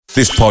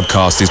This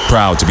podcast is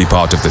proud to be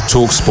part of the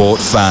TalkSport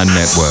Fan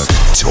Network.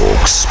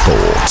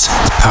 TalkSport.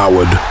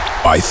 Powered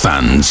by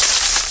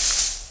fans.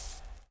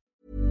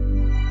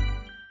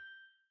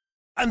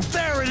 And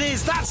there it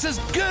is, that's as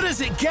good as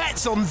it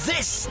gets on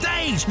this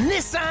stage.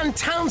 Nissan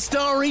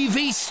Townstar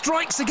EV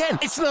strikes again.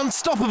 It's an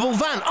unstoppable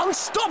van,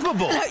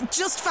 unstoppable.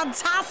 Just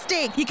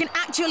fantastic. You can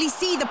actually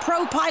see the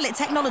ProPilot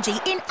technology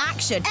in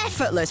action.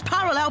 Effortless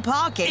parallel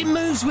parking. It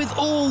moves with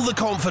all the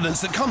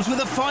confidence that comes with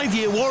a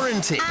 5-year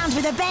warranty. And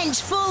with a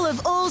bench full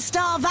of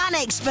all-star van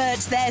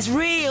experts, there's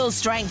real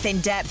strength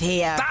in depth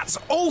here. That's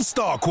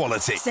all-star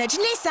quality. Search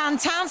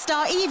Nissan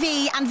Townstar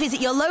EV and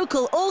visit your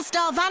local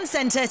all-star van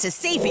centre to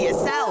see for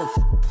yourself.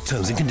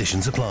 Terms and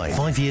conditions apply.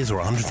 5 years or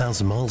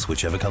 100,000 miles,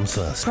 whichever comes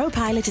first.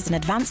 ProPilot is an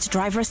advanced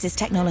driver assist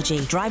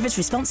technology. Driver's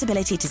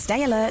responsibility to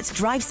stay alert,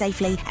 drive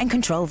safely, and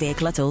control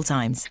vehicle at all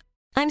times.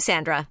 I'm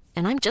Sandra,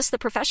 and I'm just the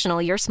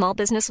professional your small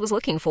business was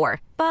looking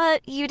for.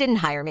 But you didn't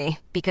hire me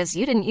because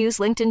you didn't use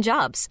LinkedIn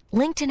Jobs.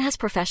 LinkedIn has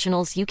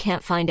professionals you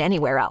can't find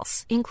anywhere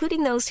else,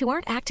 including those who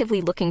aren't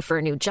actively looking for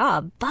a new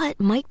job, but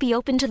might be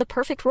open to the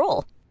perfect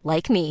role,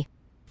 like me.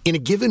 In a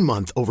given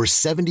month, over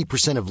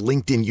 70% of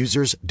LinkedIn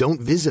users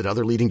don't visit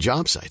other leading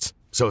job sites.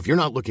 So if you're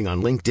not looking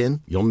on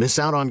LinkedIn, you'll miss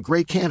out on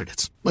great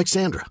candidates like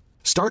Sandra.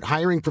 Start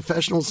hiring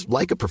professionals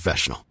like a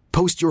professional.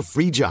 Post your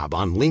free job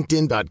on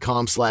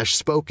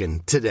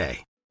linkedin.com/spoken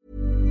today.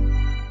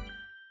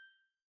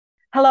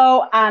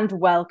 Hello and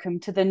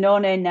welcome to the No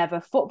Nay Never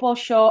football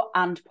show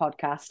and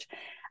podcast.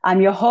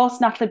 I'm your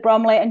host, Natalie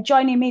Bromley, and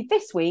joining me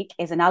this week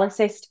is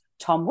analyst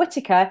Tom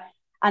Whittaker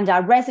and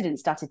our resident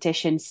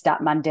statistician,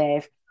 Statman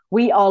Dave.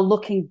 We are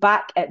looking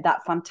back at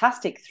that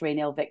fantastic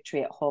 3-0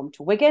 victory at home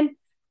to Wigan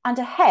and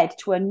ahead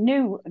to a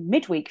new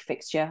midweek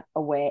fixture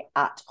away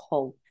at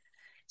Hull.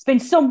 It's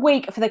been some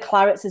week for the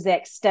Clarets as they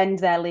extend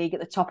their league at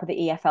the top of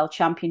the EFL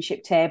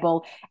Championship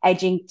table,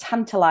 edging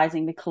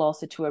tantalisingly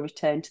closer to a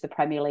return to the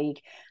Premier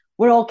League.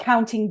 We're all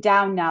counting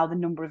down now the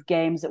number of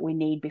games that we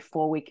need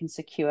before we can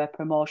secure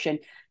promotion.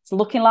 It's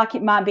looking like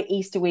it might be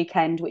Easter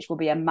weekend, which will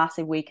be a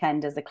massive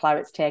weekend as the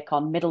Clarets take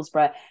on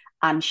Middlesbrough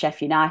and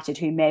Sheffield United,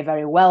 who may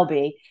very well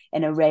be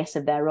in a race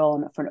of their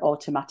own for an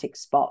automatic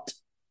spot.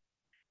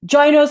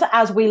 Join us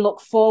as we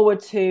look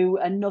forward to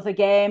another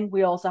game.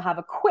 We also have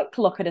a quick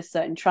look at a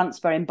certain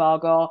transfer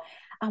embargo,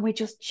 and we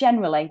just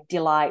generally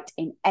delight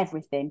in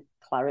everything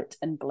claret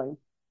and blue.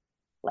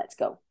 Let's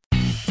go.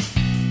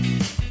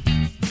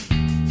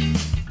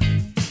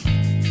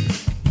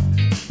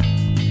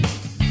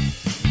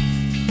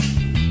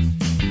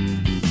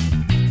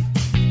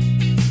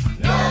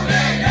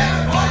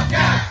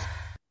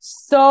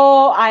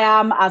 So I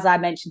am, as I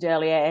mentioned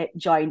earlier,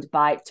 joined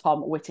by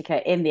Tom Whittaker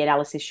in the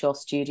Analysis Show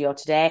studio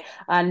today.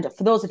 And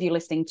for those of you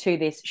listening to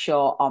this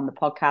show on the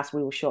podcast,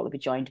 we will shortly be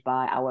joined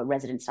by our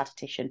resident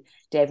statistician,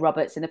 Dave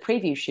Roberts, in the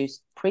preview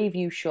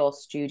show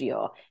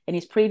studio in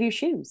his preview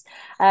shoes.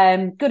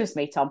 Goodness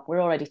me, Tom,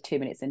 we're already 2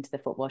 minutes into the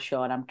football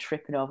show and I'm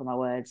tripping over my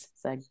words.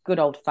 It's a good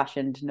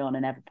old-fashioned No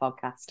Nay Never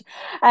podcast.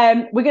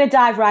 We're going to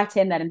dive right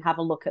in then and have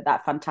a look at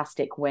that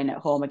fantastic win at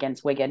home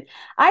against Wigan.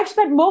 I've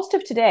spent most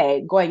of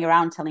today going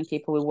around telling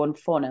people we won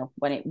 4-0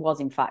 when it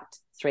was in fact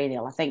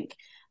 3-0. I think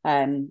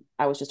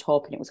I was just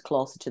hoping it was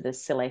closer to the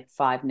silly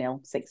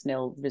 5-0,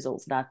 6-0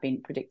 results that I've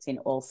been predicting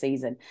all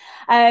season.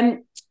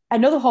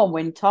 Another home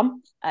win,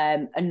 Tom.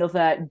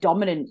 Another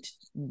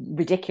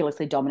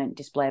ridiculously dominant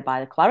display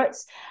by the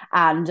Clarets,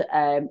 and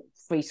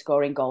free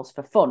scoring goals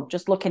for fun.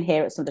 Just looking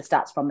here at some of the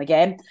stats from the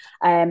game.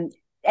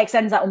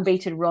 Extends that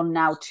unbeaten run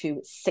now to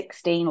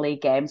 16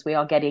 league games. We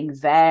are getting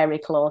very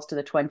close to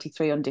the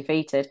 23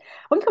 undefeated.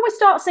 When can we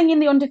start singing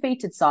the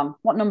undefeated song?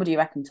 What number do you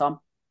reckon, Tom?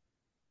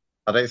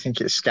 I don't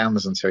think it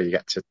scans until you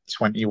get to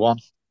 21.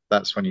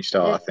 That's when you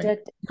start, I think.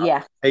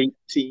 Yeah.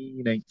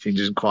 18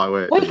 doesn't quite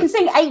work. Well, you can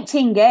sing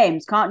 18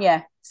 games, can't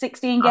you?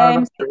 16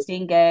 games,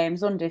 16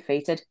 games,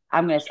 undefeated.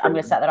 I'm going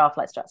to set that off.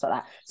 Let's start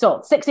that.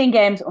 So 16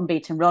 games,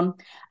 unbeaten run.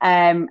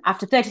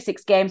 After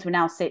 36 games, we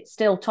now sit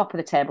still top of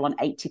the table on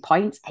 80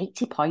 points.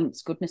 80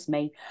 points, goodness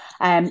me.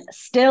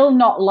 Still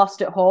not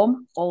lost at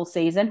home all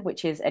season,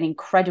 which is an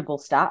incredible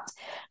stat.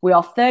 We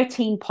are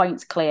 13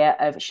 points clear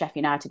of Sheffield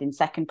United in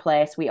second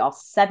place. We are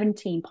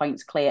 17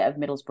 points clear of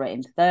Middlesbrough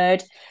in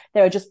third.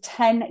 There are just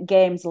 10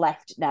 games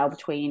left now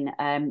between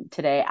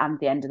today and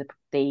the end of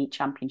the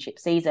championship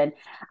season,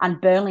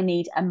 and Burnley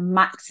need a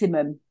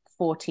maximum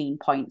 14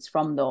 points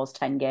from those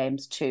 10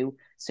 games to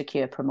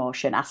secure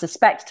promotion. I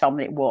suspect, Tom,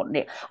 that it won't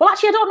need. Well,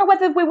 actually, I don't know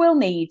whether we will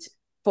need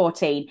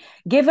 14.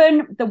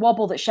 Given the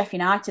wobble that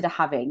Sheffield United are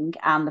having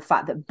and the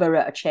fact that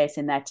Borough are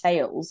chasing their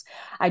tails,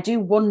 I do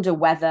wonder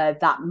whether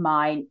that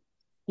might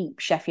keep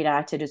Sheffield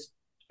United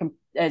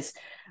as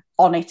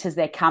on it as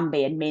they can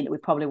be and mean that we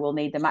probably will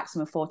need the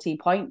maximum 14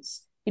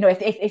 points. You know,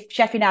 if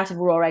Sheffield United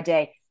were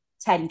already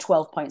 10,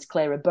 12 points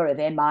clear of Borough,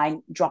 they might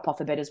drop off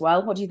a bit as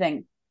well. What do you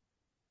think?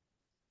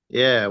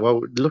 Yeah,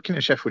 well, looking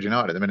at Sheffield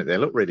United at the minute, they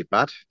look really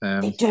bad.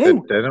 They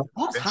do. They're not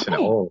What's convincing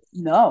happening? at all.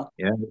 No.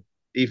 Yeah,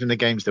 even the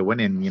games they're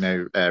winning,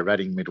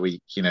 Reading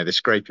midweek, they're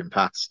scraping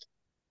past.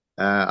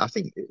 I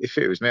think if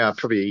it was me, I'd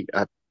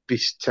be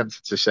be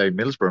tempted to say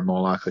Middlesbrough are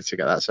more likely to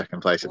get that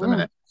second place at the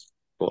minute,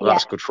 but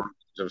that's good for us.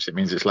 Obviously, it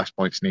means it's less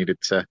points needed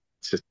to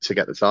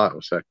get the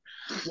title. So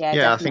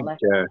definitely.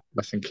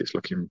 I think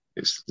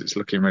it's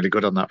looking really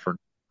good on that front.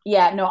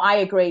 Yeah, no, I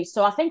agree.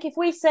 So I think if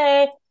we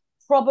say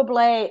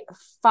probably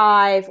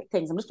 5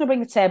 things, I'm just going to bring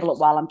the table up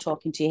while I'm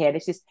talking to you here.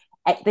 This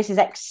is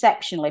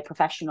exceptionally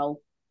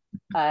professional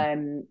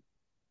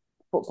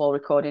football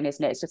recording,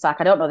 isn't it? It's just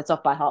like, I don't know this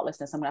off by heart,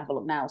 listeners. I'm going to have a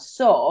look now.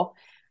 So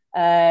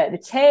the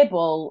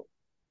table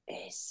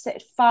is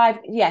 5.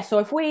 Yeah, so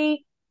if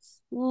we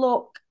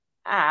look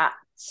at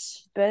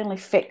Burnley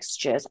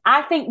fixtures,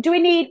 do we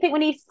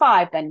need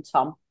 5 then,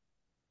 Tom?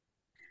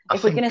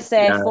 If we're going to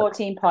say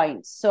 14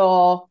 points.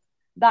 So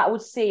that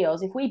would see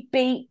us, if we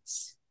beat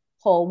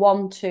Hull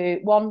 1,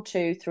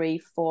 2, 3,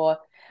 4.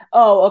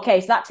 Oh,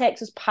 okay. So that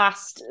takes us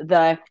past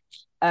the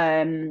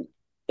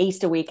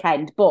Easter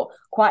weekend. But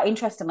quite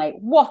interestingly,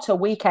 what a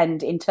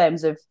weekend in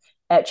terms of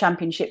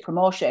Championship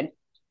promotion.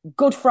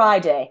 Good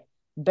Friday,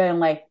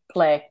 Burnley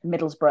play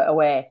Middlesbrough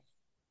away.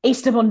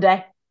 Easter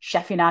Monday,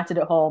 Sheffield United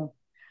at home.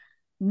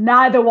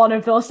 Neither one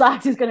of those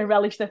sides is going to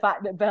relish the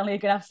fact that Burnley are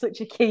going to have such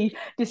a key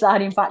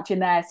deciding factor in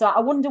there. So I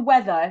wonder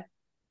whether,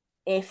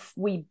 if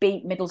we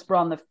beat Middlesbrough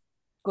on the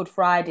Good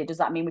Friday, does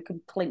that mean we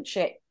can clinch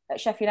it at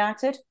Sheffield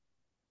United?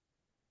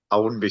 I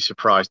wouldn't be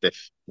surprised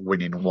if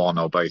winning one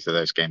or both of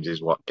those games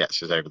is what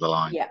gets us over the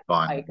line. Yeah,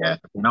 fine. Yeah,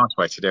 it's a nice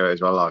way to do it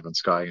as well, live on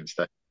Sky against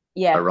a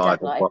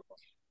rival. Definitely.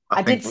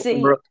 I did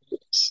see.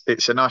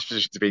 It's a nice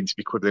position to be in, to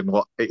be quibbling.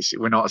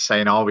 We're not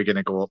saying, are we going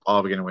to go up?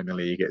 Are we going to win the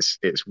league? It's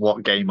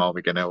what game are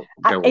we going to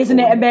go? Isn't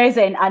it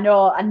amazing? I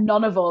know, and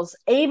none of us,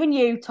 even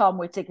you, Tom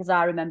Whittick, because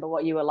I remember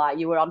what you were like.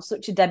 You were on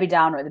such a Debbie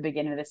Downer at the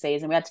beginning of the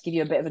season. We had to give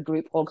you a bit of a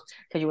group hug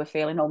because you were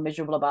feeling all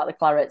miserable about the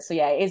Clarets. So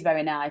yeah, it is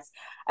very nice.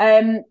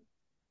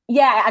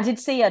 Yeah, I did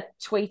see a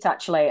tweet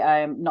actually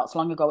not so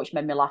long ago, which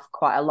made me laugh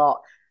quite a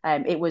lot.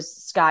 It was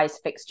Sky's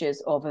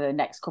fixtures over the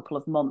next couple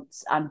of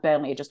months, and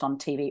Burnley are just on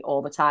TV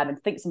all the time. And I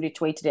think somebody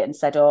tweeted it and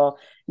said, "Oh,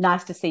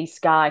 nice to see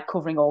Sky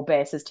covering all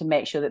bases to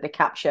make sure that they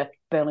capture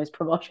Burnley's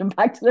promotion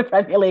back to the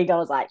Premier League." I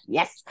was like,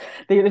 yes,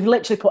 they've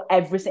literally put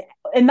everything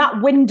in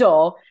that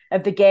window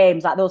of the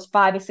games, like those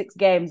 5 or 6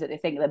 games that they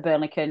think that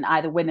Burnley can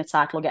either win the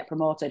title or get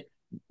promoted.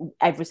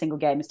 Every single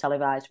game is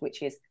televised,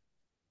 which is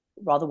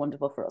rather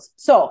wonderful for us.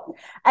 So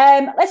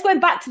let's go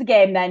back to the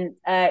game then.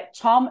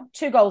 Tom,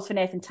 2 goals for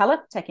Nathan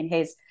Tella, taking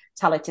his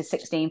tally to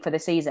 16 for the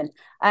season,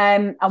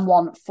 and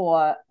 1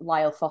 for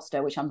Lyle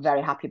Foster, which I'm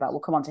very happy about.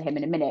 We'll come on to him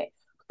in a minute.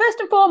 First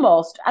and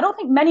foremost, I don't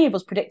think many of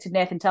us predicted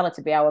Nathan Tella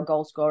to be our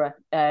goal scorer,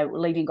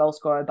 leading goal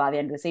scorer by the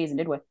end of the season,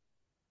 did we?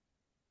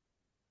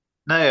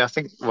 No, I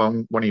think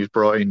when he was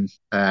brought in,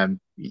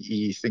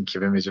 you think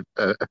of him as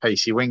a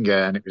pacey winger,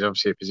 and it was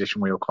obviously a position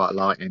we were quite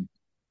light in.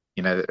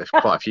 You know, there's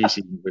quite a few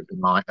seasons we've been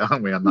light,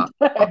 aren't we, on that?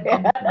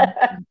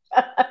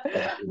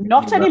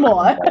 Not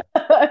anymore.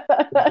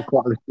 We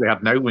quite literally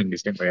had no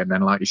wingers, didn't we? And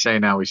then, like you say,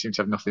 now we seem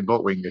to have nothing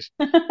but wingers.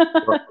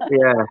 But,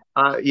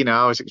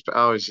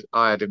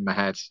 I had in my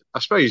head. I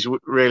suppose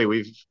really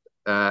we've,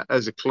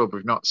 as a club,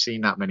 we've not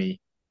seen that many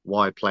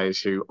wide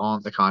players who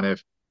aren't the kind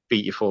of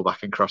beat your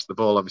fullback and cross the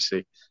ball.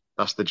 Obviously,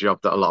 that's the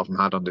job that a lot of them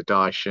had under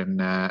Dyche, and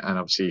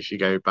obviously if you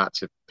go back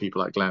to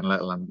people like Glenn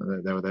Little, and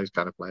there were those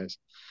kind of players.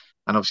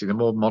 And obviously the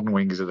more modern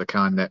wingers are the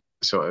kind that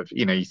sort of,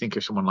 you know, you think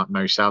of someone like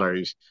Mo Salah,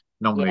 who's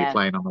normally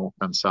playing on the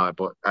left-hand side,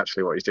 but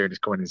actually what he's doing is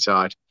coming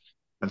inside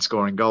and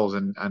scoring goals.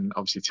 And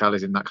obviously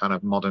Tella's in that kind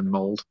of modern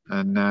mould,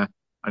 and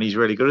he's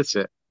really good at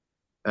it.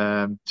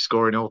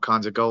 Scoring all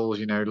kinds of goals,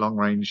 you know,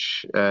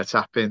 long-range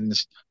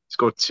tap-ins.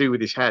 Scored 2 with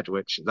his head,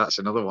 which that's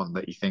another one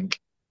that you think.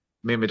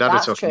 Me and my dad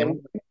are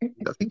talking.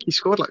 I think he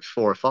scored like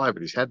 4 or 5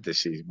 with his head this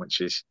season, which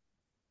is,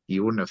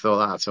 you wouldn't have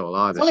thought that at all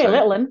either. It's only a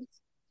little one.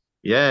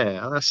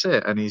 Yeah, that's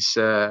it. And he's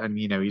and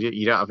you know,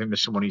 you don't have him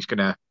as someone who's going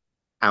to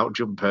out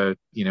jump a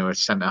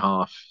centre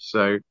half.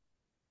 So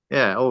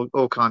yeah,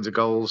 all kinds of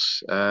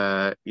goals.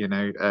 You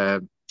know,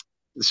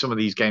 some of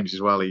these games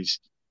as well. He's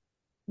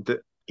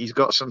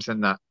got something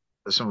that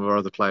some of our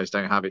other players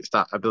don't have. It's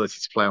that ability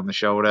to play on the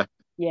shoulder.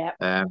 Yeah.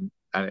 And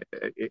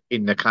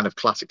in the kind of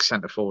classic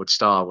centre forward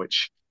style,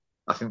 which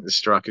I think the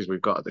strikers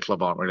we've got at the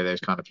club aren't really those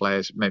kind of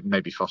players.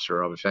 Maybe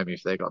Foster or Obafemi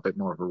if they got a bit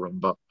more of a run,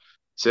 but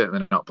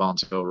certainly not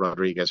Barnes or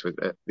Rodriguez with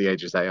the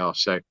ages they are.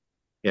 So,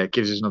 yeah, it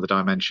gives us another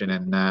dimension,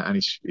 and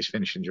his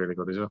finishing's really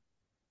good as well.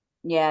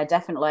 Yeah,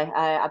 definitely.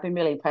 I've been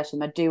really impressed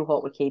with him. I do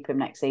hope we keep him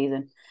next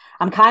season.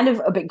 I'm kind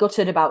of a bit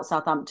gutted about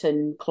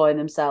Southampton clawing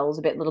themselves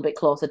a little bit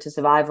closer to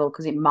survival,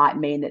 because it might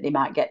mean that they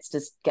might get to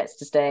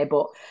stay.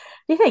 But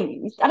I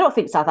don't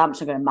think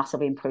Southampton are going to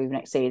massively improve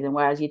next season,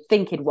 whereas you'd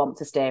think he'd want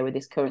to stay with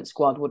this current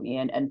squad, wouldn't you,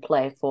 and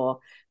play for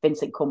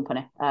Vincent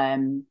Kompany.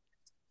 I'm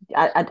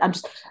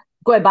just...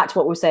 Going back to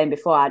what we were saying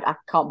before, I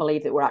can't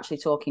believe that we're actually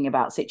talking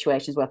about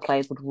situations where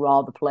players would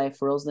rather play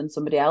for us than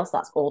somebody else.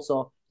 That's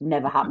also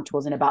never happened to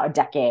us in about a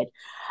decade.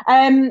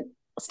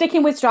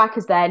 Sticking with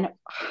strikers then,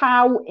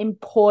 how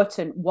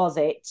important was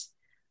it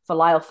for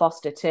Lyle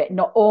Foster to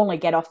not only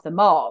get off the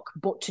mark,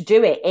 but to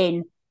do it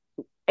in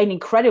in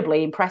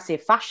incredibly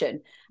impressive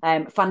fashion.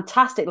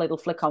 Fantastic little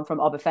flick on from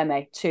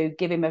Obafemi to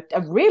give him a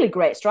really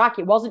great strike.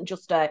 It wasn't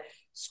just a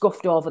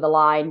scuffed over the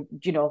line,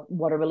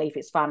 what a relief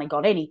it's finally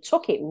gone in. He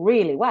took it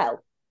really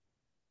well.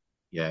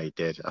 Yeah, he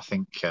did. I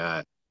think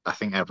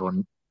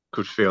everyone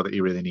could feel that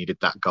he really needed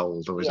that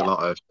goal. There was a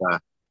lot of,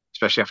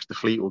 especially after the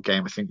Fleetwood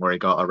game, I think, where he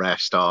got a rare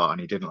start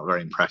and he didn't look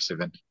very impressive.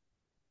 And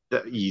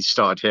you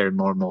started hearing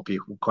more and more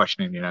people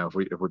questioning, if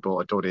we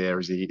bought a dud here,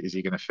 is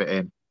he going to fit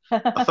in?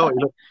 I thought he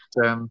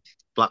looked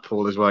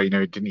Blackpool as well. He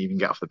didn't even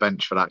get off the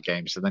bench for that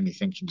game. So then you're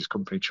thinking, does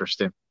company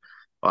trust him?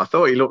 But I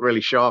thought he looked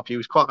really sharp. He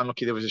was quite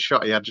unlucky. There was a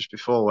shot he had just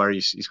before where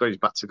he's got his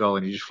back to goal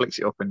and he just flicks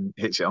it up and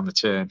hits it on the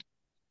turn,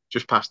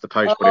 just past the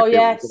post. Oh,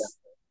 yes.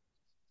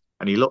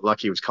 And he looked like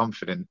he was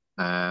confident.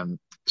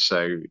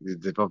 So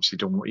they've obviously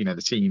done,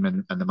 the team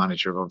and the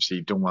manager have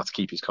obviously done well to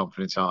keep his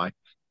confidence high.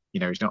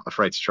 He's not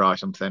afraid to try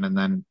something. And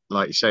then,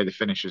 like you say, the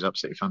finish was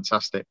absolutely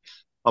fantastic.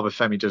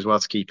 Obafemi does well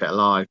to keep it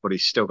alive, but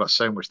he's still got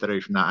so much to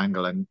do from that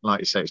angle. And like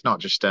you say, it's not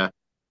just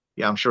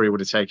I'm sure he would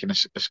have taken a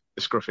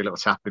scruffy little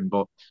tapping,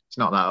 but it's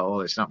not that at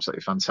all. It's an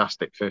absolutely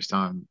fantastic first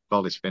time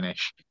volleys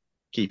finish.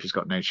 Keeper's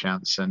got no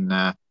chance.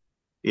 And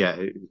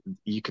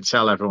you could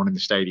tell everyone in the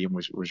stadium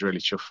was really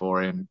chuffed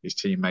for him. His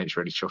teammates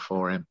really chuffed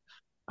for him.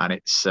 And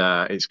it's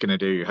going to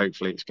do,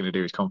 hopefully it's going to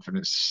do his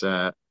confidence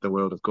the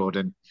world of good.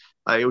 And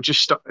it'll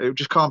just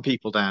calm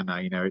people down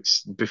now.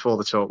 It's before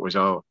the talk was,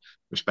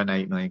 we spent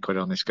 £8 million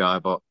on this guy,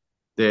 but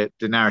the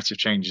narrative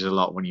changes a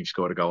lot when you've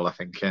scored a goal, I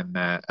think. And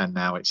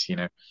now it's,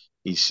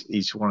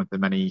 he's one of the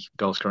many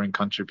goal scoring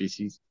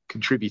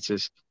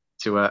contributors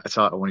to a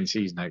title winning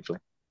season, hopefully.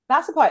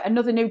 That's the point.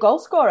 Another new goal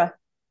scorer.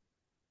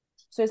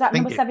 So is that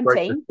number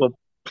 17?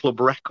 Club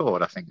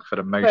record, I think, for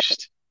the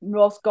most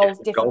goals,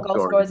 different goal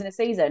scorers in a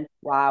season.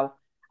 Wow.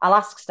 I'll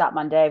ask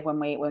Statman Dave when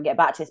we get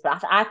back to this,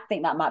 but I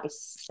think that might be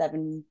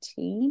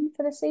 17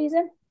 for the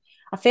season.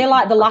 I feel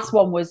like the last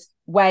one was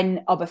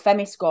when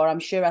Obafemi scored. I'm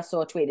sure I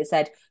saw a tweet that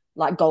said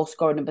like goal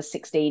scorer number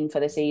 16 for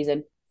the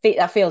season.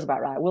 That feels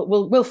about right.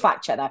 We'll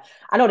fact check that.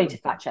 I don't need to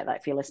fact check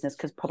that for your listeners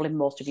because probably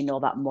most of you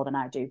know that more than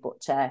I do.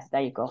 But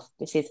there you go.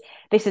 This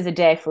is a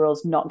day for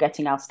us not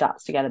getting our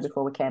stats together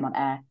before we came on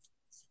air.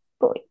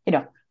 But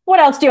what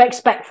else do you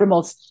expect from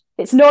us?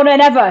 It's no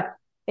never.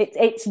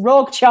 It's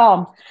rogue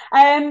charm.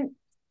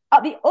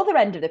 At the other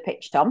end of the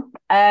pitch, Tom,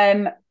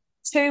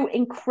 two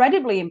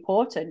incredibly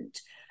important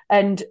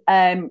and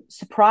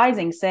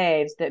surprising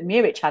saves that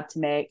Muric had to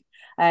make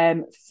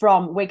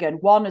from Wigan.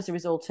 One as a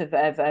result of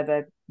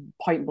a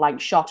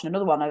point-blank shot and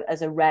another one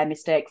as a rare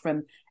mistake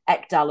from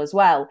Ekdal as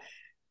well.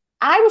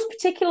 I was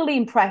particularly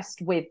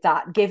impressed with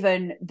that,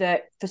 given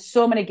that for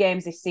so many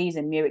games this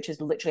season, Muric has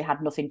literally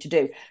had nothing to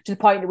do, to the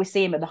point that we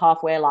see him at the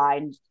halfway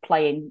line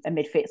playing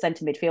a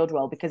centre midfield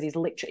role because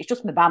it's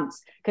just from the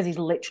bounce, because he's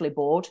literally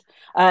bored.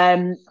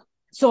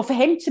 So for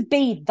him to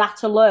be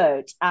that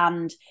alert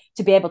and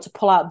to be able to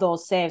pull out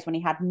those saves when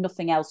he had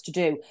nothing else to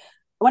do,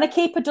 when a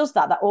keeper does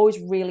that, that always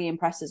really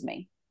impresses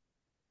me.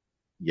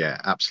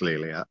 Yeah,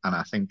 absolutely. And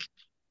I think,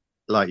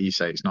 like you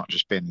say, it's not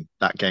just been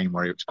that game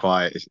where it was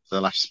quiet. It's the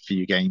last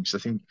few games. I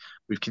think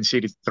we've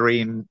conceded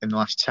 3 in the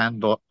last 10,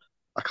 but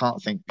I can't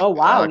think. Oh,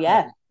 wow,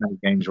 yeah. Many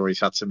games where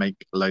he's had to make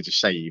loads of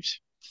saves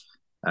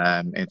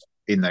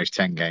in those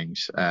 10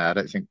 games. I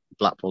don't think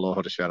Blackpool or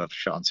Huddersfield had a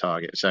shot on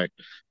target. So,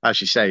 as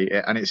you say,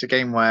 and it's a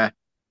game where,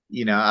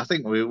 I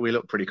think we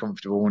looked pretty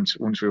comfortable.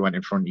 Once we went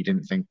in front, you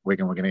didn't think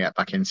Wigan were going to get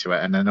back into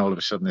it. And then all of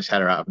a sudden, this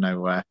header out of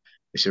nowhere,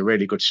 it's a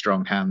really good,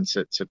 strong hand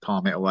to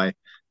palm it away.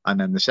 And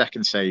then the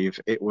second save,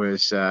 it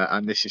was,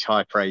 and this is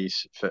high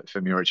praise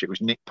for Muric, it was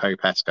Nick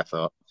Pope-esque, I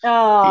thought.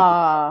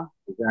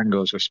 His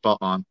angles were spot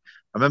on.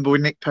 I remember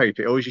with Nick Pope,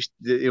 it always used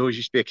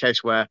to be a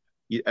case where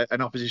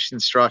an opposition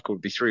striker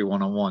would be through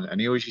one-on-one, and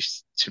he always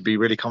used to be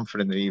really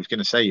confident that he was going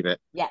to save it.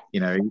 Yeah.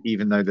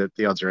 Even though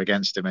the odds are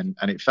against him. And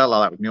it felt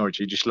like that with Muric.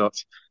 He just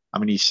looked,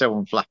 he's so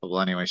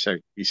unflappable anyway, so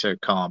he's so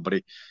calm,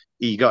 but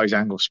he got his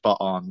angle spot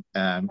on.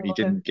 He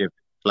didn't give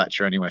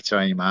Fletcher anywhere to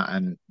aim at,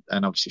 and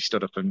obviously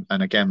stood up and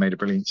again made a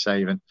brilliant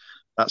save, and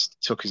that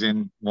took us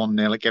in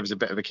 1-0. It gave us a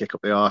bit of a kick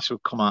up the arse. We'll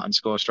come out and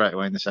score straight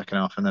away in the second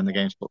half, and then the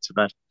game's put to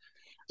bed.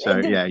 So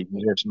yeah, he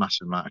deserves a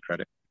massive amount of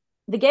credit.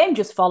 The game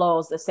just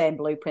follows the same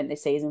blueprint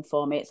this season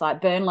for me. It's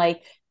like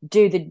Burnley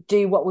do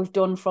what we've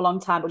done for a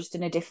long time, but just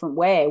in a different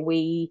way.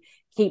 We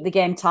keep the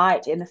game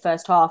tight in the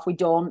first half. We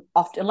don't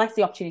often, unless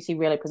the opportunity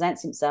really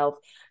presents itself.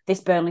 This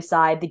Burnley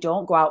side, they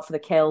don't go out for the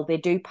kill. They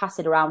do pass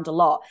it around a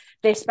lot.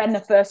 They spend the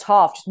first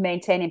half just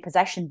maintaining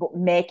possession, but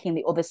making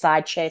the other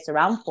side chase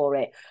around for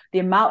it. The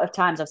amount of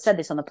times, I've said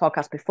this on the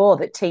podcast before,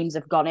 that teams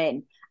have gone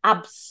in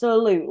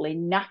absolutely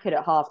knackered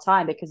at half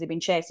time because they've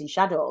been chasing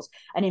shadows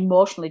and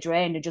emotionally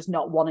drained and just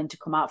not wanting to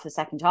come out for the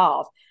second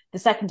half. The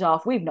second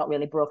half, we've not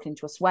really broken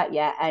into a sweat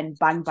yet, and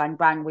bang, bang,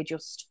 bang, we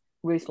just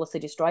ruthlessly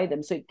destroy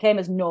them. So it came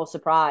as no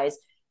surprise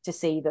to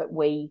see that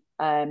we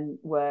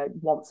were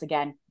once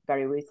again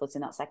very ruthless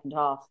in that second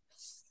half.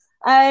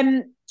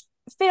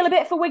 Feel a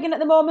bit for Wigan at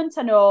the moment.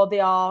 I know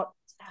they are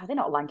they're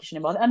not Lancashire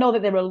anymore. I know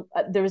that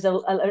there is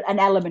an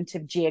element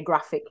of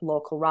geographic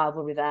local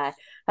rivalry there.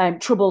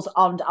 Troubles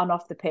on and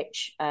off the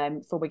pitch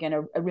for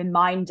Wigan. A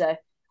reminder,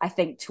 I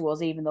think, to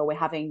us, even though we're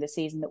having the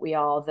season that we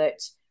are,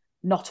 that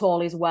not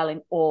all is well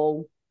in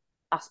all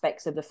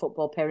aspects of the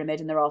football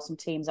pyramid, and there are some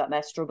teams out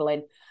there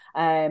struggling.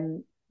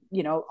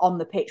 On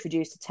the pitch,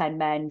 reduced to 10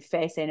 men,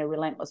 facing a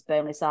relentless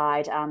Burnley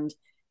side, and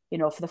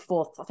for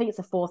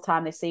the fourth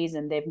time this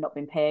season, they've not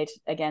been paid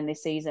again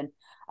this season.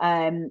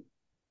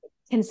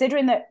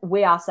 Considering that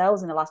we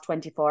ourselves in the last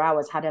 24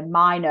 hours had a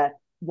minor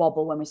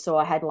wobble when we saw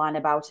a headline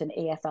about an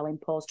EFL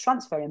imposed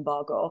transfer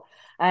embargo,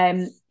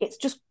 it's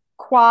just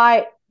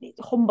quite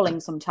humbling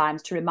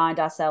sometimes to remind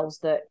ourselves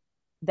that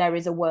there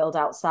is a world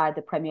outside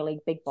the Premier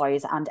League big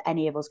boys, and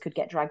any of us could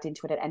get dragged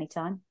into it at any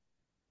time.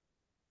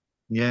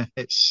 Yeah,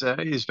 it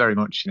is very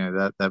much,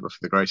 they're but for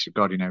the grace of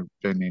God,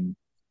 Burnley,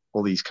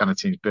 all these kind of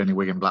teams, Burnley,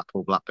 Wigan,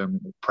 Blackpool, Blackburn,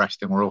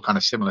 Preston, we're all kind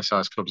of similar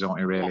sized clubs, aren't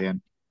we, really? Yeah.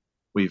 And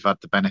we've had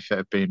the benefit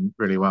of being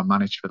really well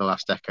managed for the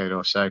last decade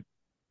or so.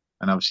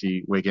 And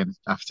obviously Wigan,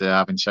 after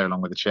having so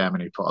long with the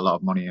chairman who put a lot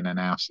of money in and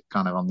out,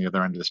 kind of on the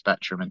other end of the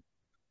spectrum and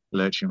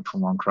lurching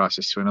from one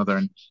crisis to another.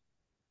 And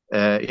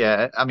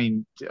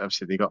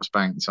obviously they got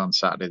spanked on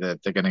Saturday.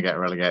 They're going to get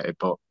relegated,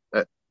 but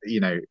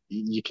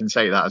you can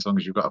say that as long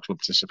as you've got a club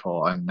to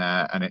support.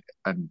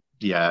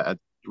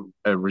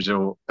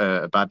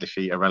 A bad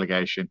defeat, a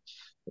relegation,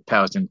 it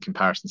pales in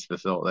comparison to the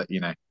thought that you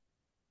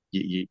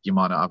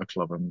might not have a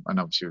club, and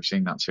obviously we've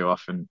seen that too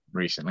often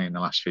recently in the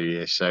last few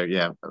years. So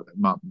yeah,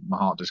 my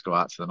heart does go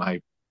out to them.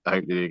 I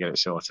hope they do get it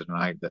sorted, and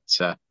I hope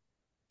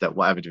that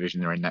whatever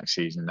division they're in next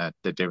season,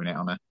 they're doing it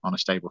on a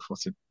stable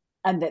footing,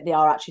 and that they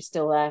are actually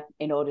still there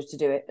in order to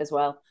do it as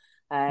well.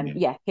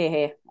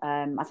 Here.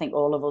 I think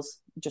all of us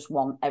just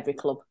want every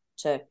club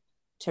to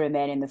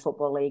remain in the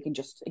Football League and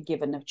just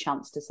given a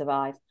chance to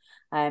survive.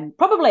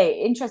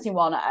 Probably interesting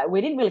one.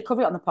 We didn't really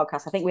cover it on the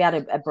podcast. I think we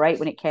had a break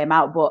when it came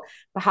out, but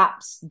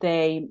perhaps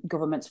the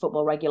government's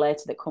football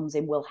regulator that comes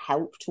in will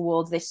help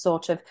towards this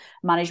sort of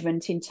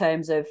management in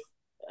terms of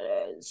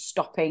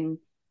stopping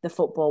the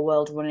football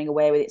world running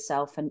away with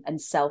itself and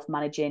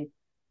self-managing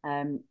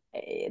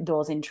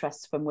those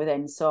interests from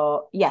within.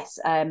 So yes,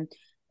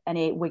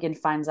 any Wigan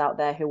fans out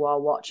there who are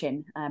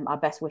watching, our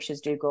best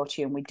wishes do go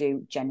to you, and we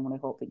do genuinely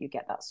hope that you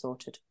get that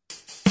sorted.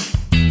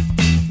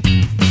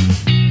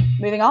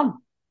 Moving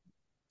on,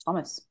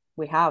 Thomas,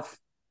 we have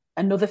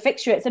another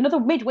fixture. It's another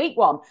midweek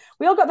one.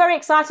 We all got very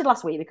excited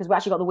last week because we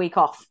actually got the week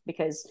off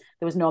because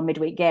there was no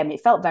midweek game.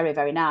 It felt very,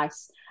 very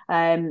nice.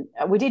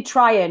 We did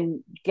try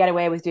and get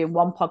away with doing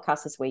one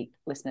podcast this week,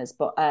 listeners,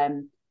 but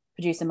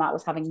producer Matt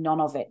was having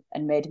none of it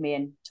and made me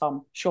and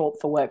Tom show up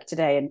for work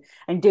today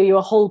and do you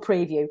a whole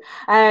preview.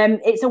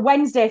 It's a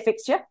Wednesday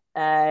fixture,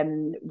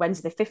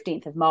 Wednesday the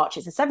 15th of March.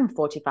 It's a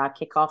 7:45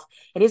 kickoff.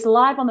 It is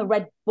live on the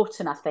Red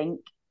Button, I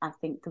think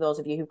for those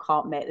of you who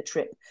can't make the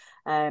trip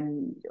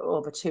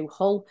over to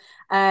Hull.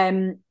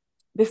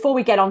 Before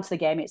we get on to the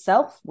game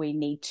itself, we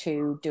need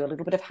to do a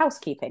little bit of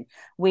housekeeping.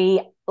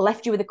 We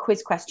left you with a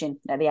quiz question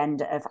at the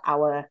end of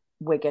our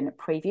Wigan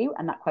preview,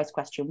 and that quiz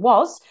question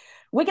was: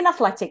 Wigan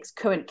Athletics'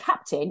 current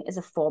captain is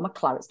a former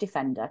Clarets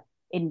defender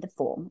in the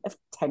form of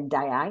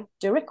Tendai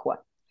Darikwa,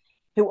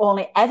 who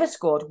only ever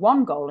scored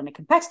one goal in a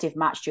competitive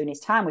match during his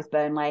time with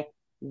Burnley.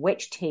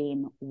 Which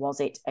team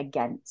was it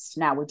against?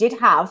 Now, we did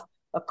have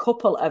a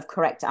couple of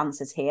correct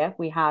answers here.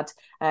 We had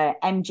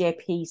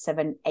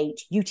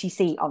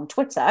MJP78UTC on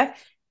Twitter,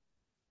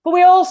 but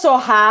we also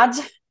had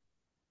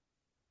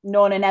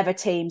none and ever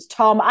teams,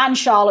 Tom and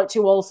Charlotte,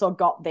 who also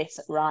got this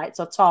right.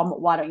 So Tom,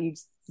 why don't you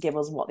give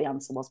us what the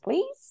answer was,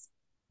 please?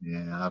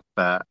 Yeah,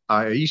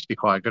 I used to be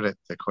quite good at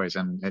the quiz,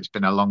 and it's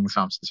been a long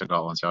time since I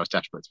got one, so I was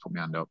desperate to put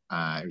my hand up.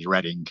 It was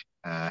Reading.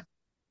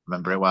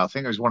 Remember it well. I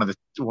think it was one of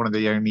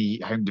the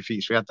only home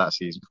defeats we had that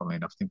season. Funnily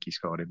enough, I think he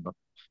scored him, but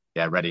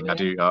yeah, Reading. Yeah. I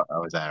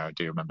was there. I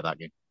do remember that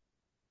game.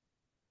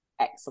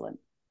 Excellent.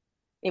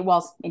 It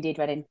was indeed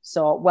Reading.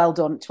 So well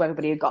done to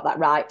everybody who got that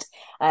right.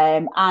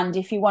 And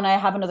if you want to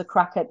have another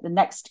crack at the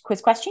next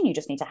quiz question, you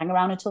just need to hang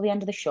around until the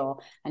end of the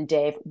show, and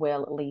Dave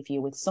will leave you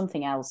with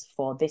something else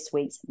for this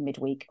week's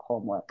midweek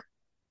homework.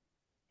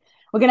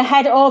 We're going to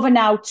head over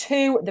now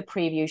to the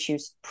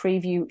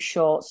preview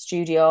show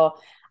studio,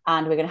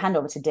 and we're going to hand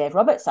over to Dave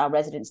Roberts, our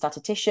resident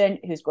statistician,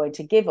 who's going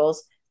to give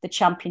us the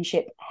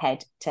Championship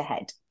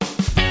head-to-head.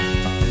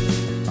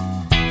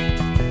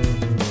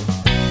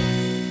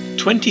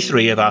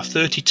 23 of our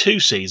 32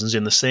 seasons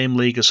in the same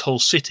league as Hull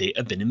City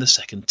have been in the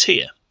second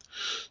tier.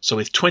 So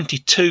with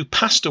 22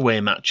 past away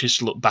matches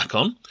to look back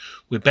on,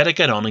 we'd better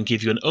get on and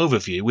give you an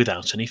overview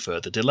without any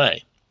further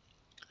delay.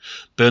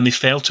 Burnley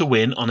failed to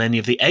win on any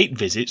of the 8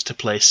 visits to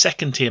play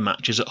second tier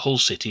matches at Hull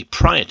City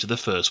prior to the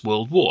First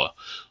World War,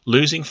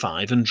 losing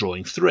 5 and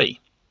drawing 3.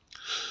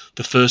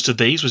 The first of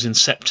these was in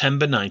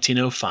September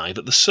 1905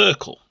 at the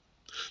Circle.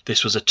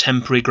 This was a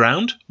temporary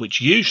ground which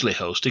usually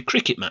hosted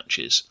cricket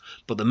matches,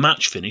 but the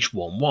match finished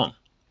 1-1.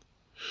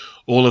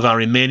 All of our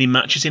remaining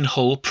matches in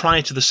Hull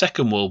prior to the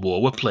Second World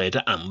War were played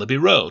at Amlerby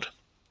Road.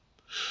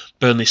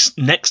 Burnley's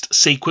next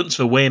sequence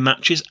of away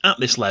matches at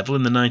this level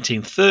in the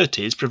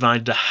 1930s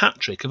provided a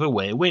hat-trick of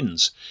away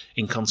wins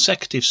in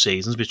consecutive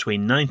seasons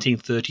between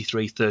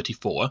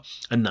 1933-34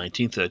 and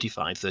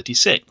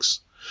 1935-36.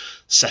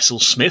 Cecil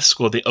Smith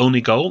scored the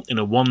only goal in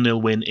a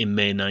 1-0 win in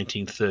May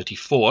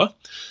 1934,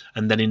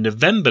 and then in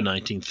November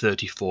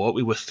 1934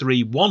 we were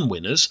 3-1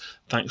 winners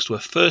thanks to a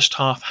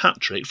first-half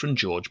hat-trick from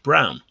George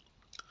Brown.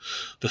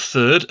 The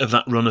third of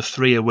that run of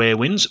 3 away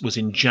wins was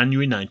in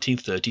January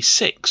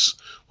 1936,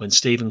 when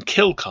Stephen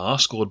Kilcar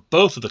scored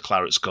both of the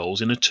Clarets'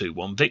 goals in a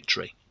 2-1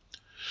 victory.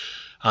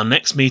 Our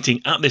next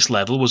meeting at this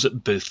level was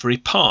at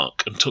Boothbury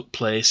Park and took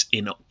place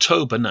in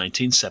October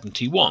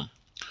 1971.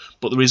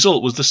 But the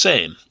result was the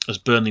same, as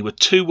Burnley were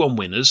 2-1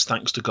 winners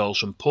thanks to goals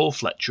from Paul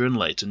Fletcher and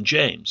Leighton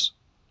James.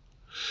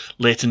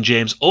 Leighton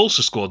James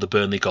also scored the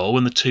Burnley goal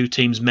when the two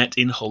teams met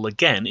in Hull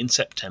again in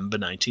September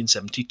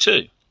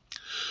 1972.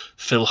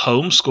 Phil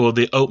Holmes scored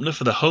the opener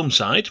for the home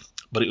side,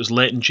 but it was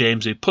Leighton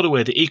James who put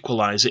away the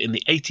equaliser in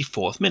the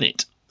 84th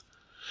minute.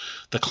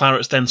 The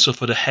Clarets then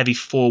suffered a heavy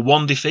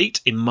 4-1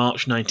 defeat in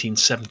March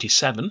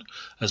 1977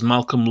 as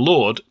Malcolm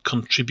Lord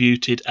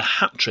contributed a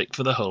hat-trick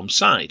for the home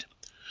side.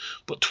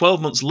 But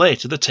 12 months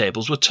later the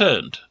tables were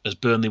turned as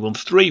Burnley won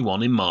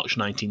 3-1 in March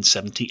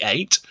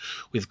 1978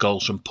 with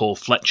goals from Paul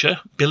Fletcher,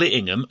 Billy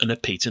Ingham and a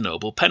Peter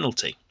Noble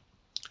penalty.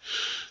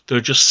 There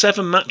are just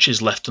 7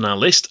 matches left on our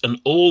list and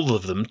all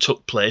of them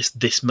took place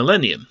this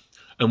millennium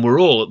and were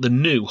all at the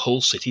new Hull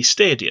City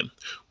Stadium,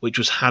 which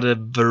had a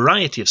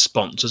variety of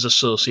sponsors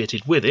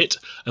associated with it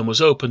and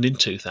was opened in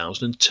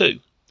 2002.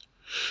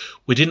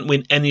 We didn't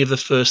win any of the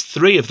first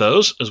 3 of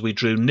those as we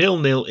drew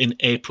 0-0 in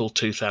April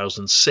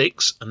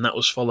 2006 and that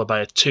was followed by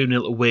a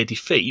 2-0 away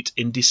defeat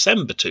in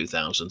December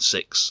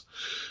 2006.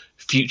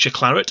 Future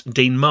Claret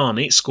Dean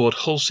Marney scored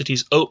Hull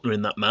City's opener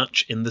in that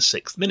match in the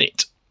 6th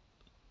minute.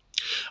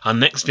 Our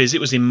next visit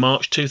was in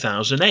March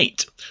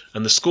 2008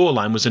 and the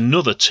scoreline was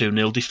another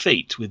 2-0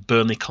 defeat with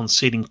Burnley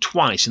conceding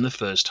twice in the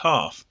first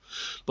half.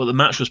 But the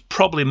match was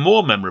probably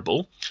more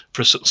memorable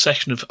for a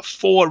succession of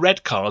 4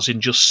 red cards in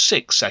just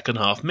 6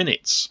 second-half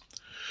minutes.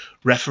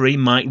 Referee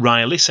Mike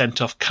Riley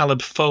sent off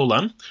Caleb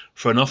Folan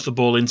for an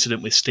off-the-ball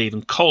incident with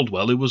Stephen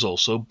Caldwell, who was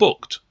also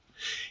booked.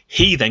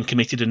 He then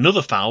committed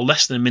another foul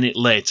less than a minute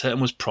later and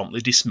was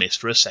promptly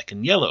dismissed for a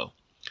second yellow.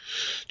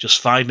 Just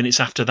 5 minutes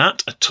after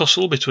that, a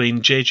tussle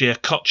between JJ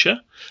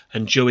Okocha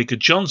and Joey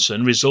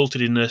Gudjohnsen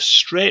resulted in a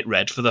straight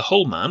red for the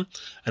Hull man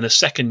and a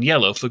second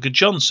yellow for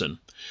Gudjohnsen,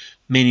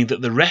 meaning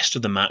that the rest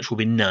of the match will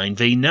be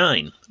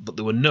 9v9, but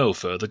there were no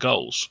further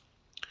goals.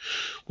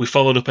 We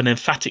followed up an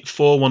emphatic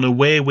 4-1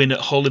 away win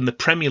at Hull in the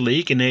Premier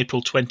League in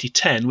April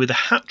 2010 with a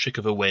hat-trick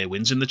of away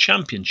wins in the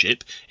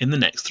Championship in the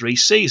next 3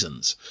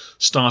 seasons,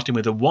 starting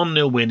with a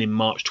 1-0 win in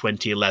March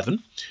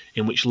 2011,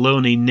 in which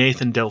loanee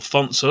Nathan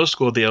Delfonso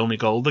scored the only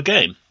goal of the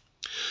game.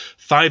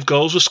 5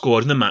 goals were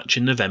scored in the match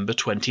in November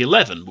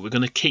 2011, but we're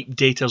going to keep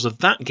details of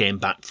that game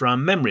back for our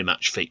memory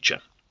match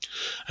feature.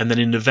 And then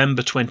in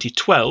November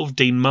 2012,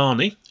 Dean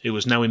Marney, who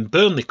was now in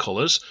Burnley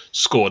colours,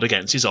 scored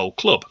against his old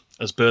club,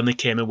 as Burnley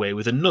came away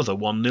with another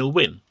 1-0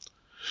 win.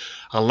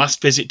 Our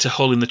last visit to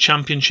Hull in the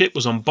Championship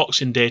was on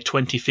Boxing Day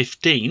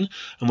 2015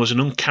 and was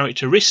an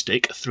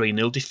uncharacteristic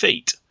 3-0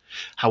 defeat.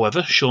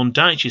 However, Sean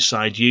Dyche's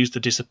side used the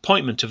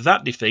disappointment of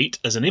that defeat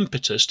as an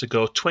impetus to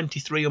go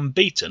 23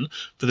 unbeaten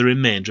for the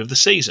remainder of the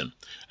season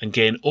and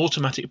gain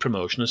automatic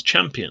promotion as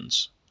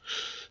champions.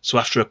 So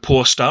after a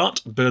poor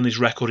start, Burnley's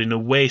record in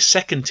away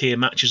second-tier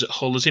matches at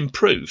Hull has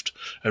improved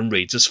and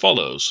reads as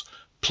follows: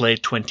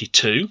 played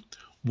 22,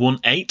 won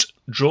 8,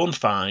 drawn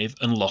 5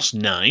 and lost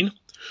 9,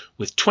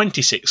 with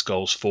 26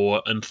 goals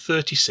for and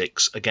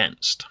 36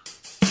 against.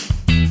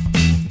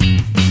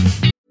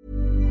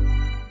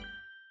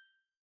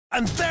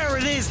 And there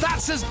it is,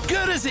 that's as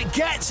good as it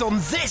gets on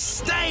this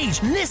stage.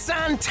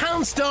 Nissan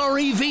Townstar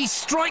EV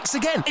strikes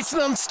again. It's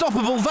an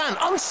unstoppable van,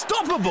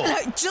 unstoppable.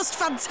 Just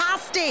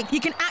fantastic. You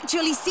can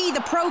actually see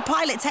the Pro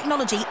Pilot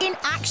technology in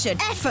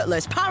action.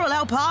 Effortless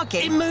parallel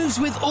parking. It moves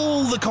with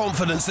all the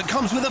confidence that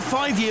comes with a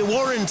 5-year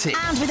warranty.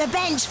 And with a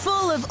bench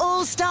full of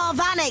all-star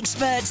van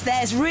experts,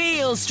 there's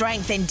real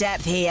strength in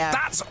depth here.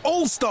 That's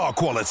all-star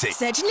quality.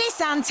 Search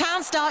Nissan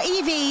Townstar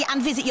EV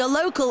and visit your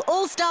local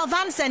all-star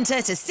van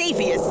centre to see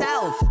for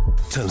yourself.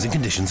 Terms and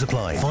conditions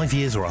apply. 5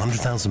 years or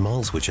 100,000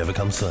 miles, whichever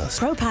comes first.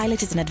 Pro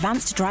Pilot is an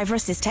advanced driver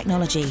assist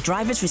technology.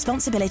 Driver's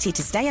responsibility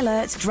to stay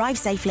alert, drive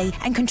safely,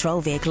 and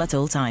control vehicle at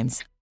all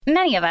times.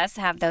 Many of us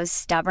have those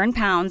stubborn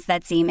pounds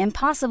that seem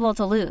impossible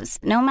to lose,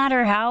 no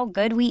matter how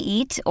good we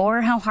eat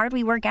or how hard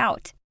we work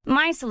out.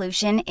 My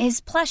solution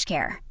is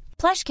PlushCare.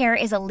 PlushCare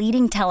is a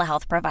leading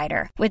telehealth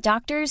provider with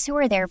doctors who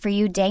are there for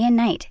you day and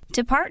night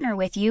to partner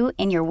with you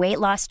in your weight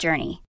loss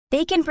journey.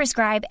 They can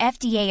prescribe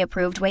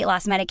FDA-approved weight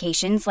loss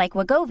medications like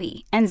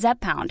Wegovy and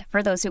Zepbound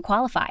for those who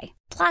qualify.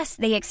 Plus,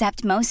 they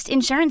accept most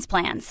insurance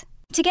plans.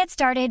 To get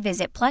started,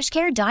 visit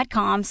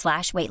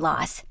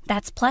plushcare.com/weightloss.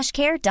 That's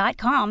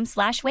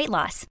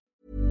plushcare.com/weightloss.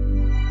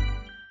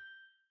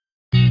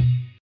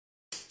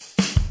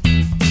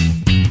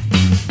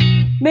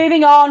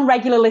 Moving on,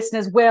 regular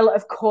listeners will,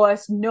 of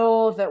course,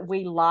 know that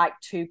we like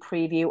to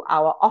preview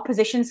our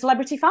opposition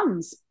celebrity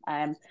fans.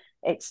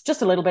 It's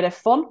just a little bit of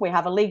fun. We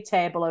have a league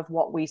table of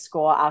what we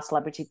score our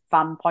celebrity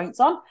fan points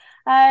on.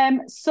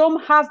 Some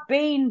have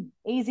been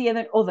easier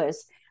than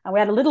others. And we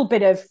had a little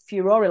bit of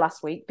furore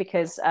last week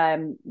because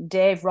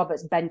Dave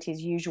Roberts bent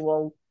his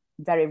usual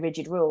very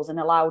rigid rules and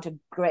allowed a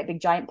great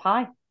big giant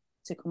pie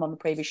to come on the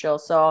previous show.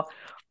 So,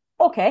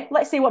 okay,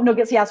 let's see what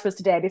nuggets he has for us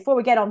today. Before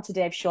we get on to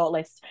Dave's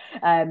shortlist,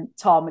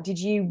 Tom, did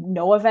you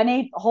know of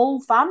any Hull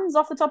fans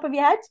off the top of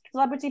your head,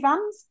 celebrity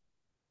fans?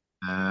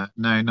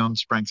 No, none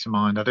sprang to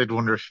mind. I did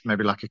wonder if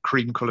maybe like a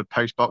cream-coloured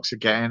post box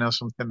would get in or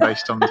something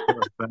based on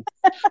the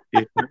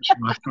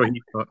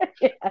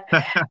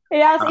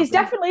Yeah, he's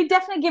definitely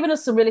given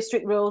us some really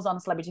strict rules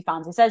on celebrity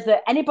fans. He says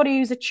that anybody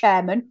who's a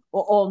chairman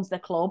or owns the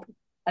club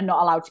are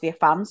not allowed to be a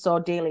fan. So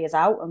Dealey is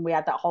out, and we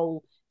had that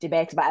whole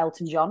debate about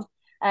Elton John.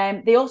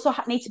 They also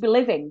need to be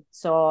living.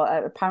 So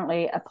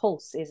apparently a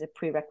pulse is a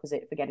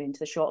prerequisite for getting into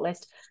the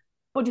shortlist.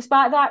 But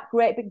despite that,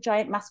 great big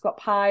giant mascot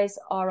pies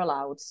are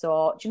allowed.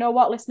 So do you know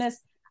what, listeners?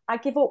 I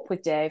give up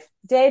with Dave.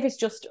 Dave is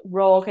just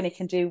rogue and he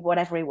can do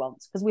whatever he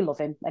wants because we love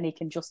him and he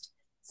can just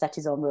set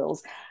his own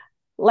rules.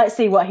 Let's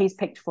see what he's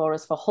picked for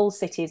us for Hull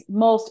City's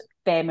most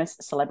famous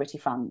celebrity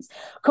fans.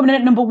 Coming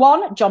in at number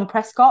 1, John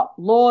Prescott,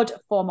 Lord,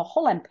 former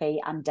Hull MP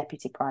and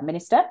Deputy Prime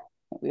Minister.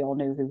 We all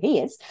know who he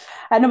is.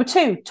 Number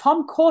 2,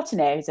 Tom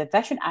Courtenay, who's a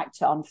veteran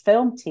actor on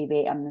film,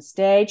 TV and the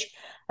stage.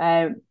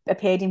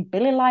 Appeared in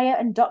Billy Liar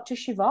and Dr.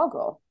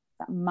 Zhivago.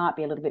 That might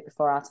be a little bit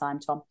before our time,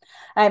 Tom.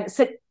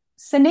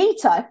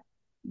 Sunita,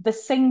 the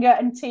singer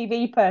and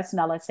TV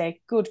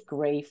personality. Good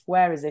grief,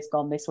 where has this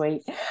gone this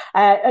week?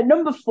 At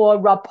number 4,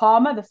 Rob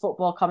Palmer, the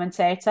football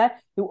commentator,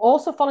 who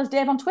also follows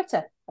Dave on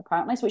Twitter,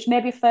 apparently, which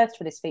may be a first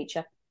for this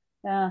feature.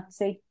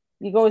 See,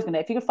 you're always going to,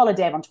 if you can follow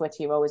Dave on Twitter,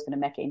 you're always going to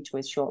make it into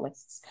his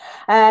shortlists.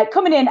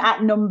 Coming in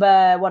at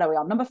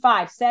number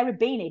 5, Sarah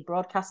Beanie,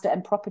 broadcaster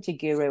and property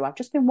guru. I've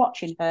just been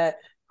watching her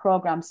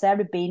programme,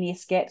 Sarah Beanie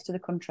Escapes to the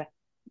Country.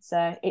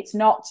 It's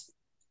not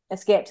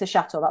Escape to the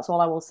Chateau, that's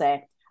all I will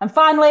say. And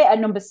finally, at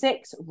number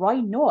 6, Roy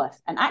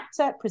North, an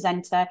actor,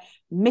 presenter,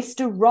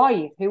 Mr.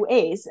 Roy, who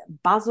is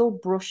Basil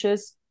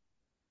Brush's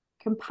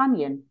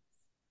companion.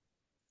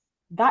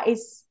 That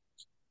is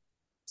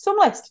some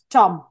list.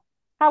 Tom,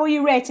 how are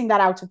you rating that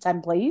out of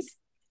 10, please?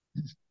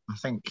 I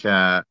think,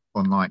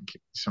 unlike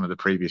some of the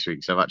previous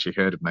weeks, I've actually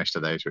heard of most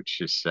of those, which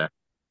is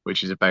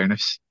a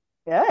bonus.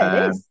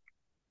 Yeah, it is.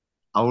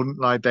 I wouldn't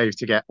like Dave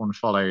to get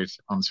unfollowed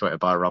on Twitter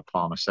by Rob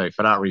Palmer, so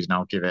for that reason,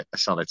 I'll give it a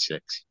solid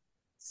 6.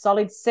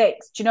 Solid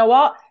 6. Do you know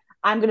what?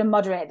 I'm going to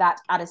moderate that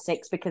at a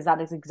 6 because that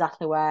is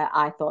exactly where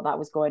I thought that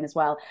was going as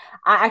well.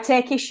 I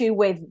take issue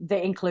with the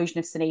inclusion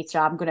of Sunita.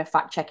 I'm going to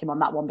fact check him on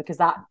that one because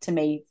that to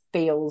me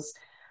feels...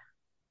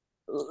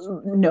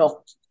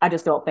 No, I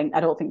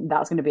don't think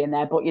that's going to be in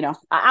there. But, you know,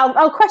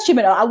 I'll question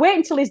it. I'll wait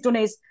until he's done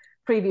his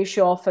preview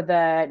show for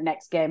the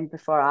next game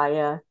before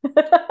I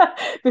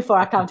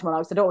count him on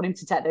out. So I don't want him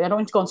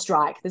to go on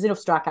strike. There's enough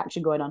strike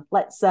action going on.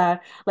 Let's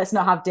not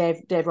have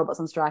Dave Roberts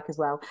on strike as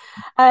well.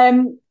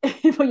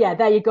 But yeah,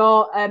 there you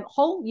go.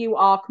 Hull, you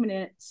are coming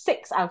in at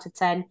 6 out of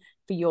 10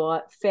 for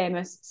your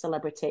famous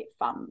celebrity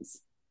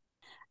fans.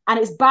 And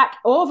it's back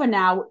over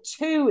now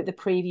to the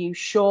preview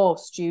show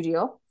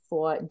studio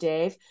for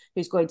Dave,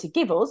 who's going to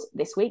give us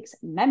this week's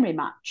memory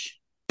match.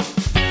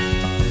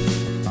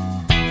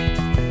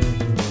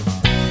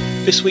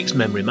 This week's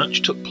memory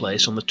match took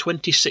place on the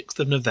 26th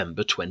of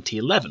November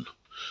 2011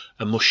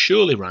 and must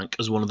surely rank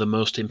as one of the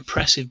most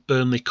impressive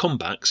Burnley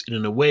comebacks in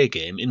an away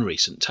game in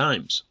recent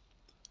times.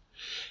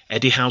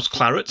 Eddie Howe's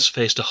Clarets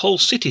faced a Hull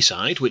City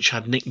side which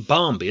had Nick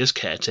Barmby as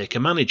caretaker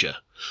manager,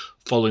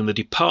 following the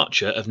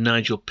departure of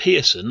Nigel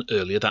Pearson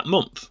earlier that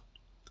month.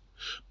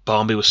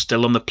 Barmby was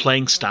still on the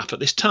playing staff at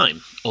this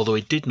time, although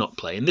he did not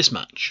play in this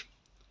match.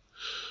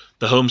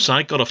 The home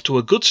side got off to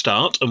a good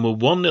start and were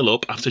 1-0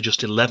 up after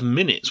just 11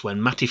 minutes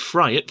when Matty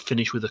Fryatt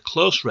finished with a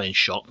close-range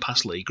shot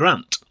past Lee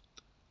Grant.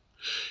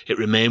 It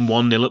remained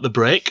 1-0 at the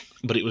break,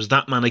 but it was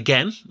that man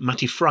again,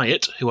 Matty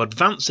Fryatt, who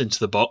advanced into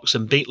the box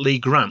and beat Lee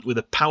Grant with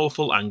a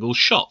powerful angled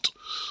shot,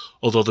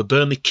 although the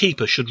Burnley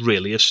keeper should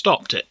really have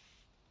stopped it.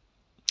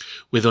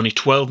 With only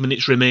 12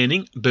 minutes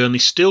remaining, Burnley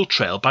still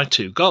trailed by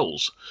 2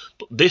 goals,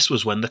 but this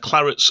was when the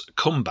Clarets'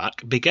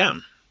 comeback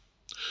began.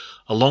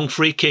 A long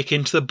free kick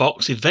into the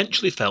box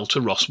eventually fell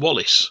to Ross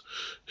Wallace,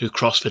 who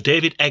crossed for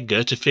David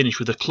Edgar to finish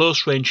with a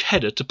close-range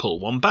header to pull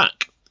one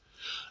back.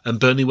 And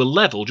Burnley were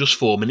level just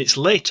 4 minutes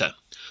later,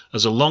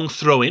 as a long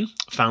throw-in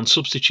found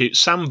substitute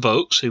Sam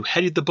Vokes, who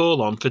headed the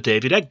ball on for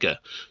David Edgar,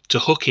 to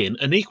hook in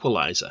an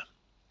equaliser.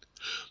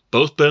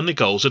 Both Burnley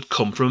goals had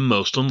come from a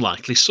most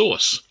unlikely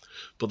source,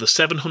 but the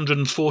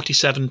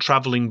 747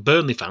 travelling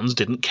Burnley fans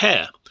didn't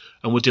care,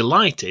 and were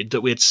delighted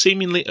that we had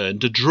seemingly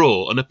earned a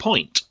draw and a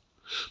point.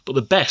 But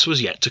the best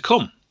was yet to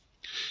come.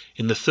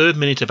 In the 3rd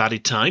minute of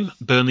added time,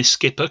 Burnley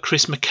skipper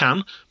Chris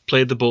McCann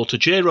played the ball to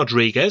Jay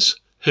Rodriguez,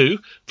 who,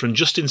 from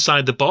just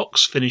inside the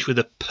box, finished with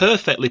a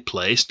perfectly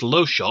placed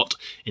low shot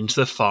into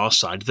the far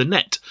side of the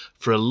net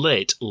for a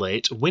late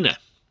winner.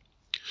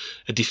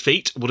 A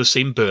defeat would have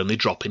seen Burnley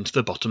drop into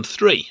the bottom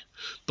three,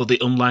 but the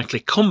unlikely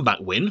comeback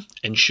win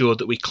ensured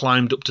that we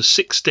climbed up to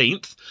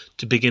 16th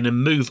to begin a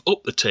move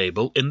up the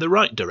table in the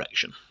right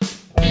direction.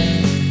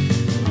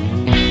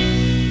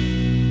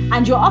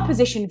 And your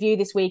opposition view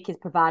this week is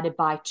provided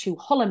by To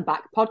Hull and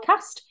Back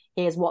podcast.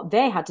 Here's what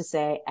they had to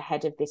say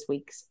ahead of this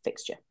week's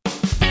fixture.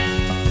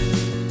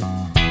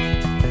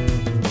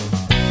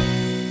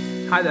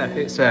 Hi there,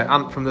 it's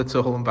Ant from the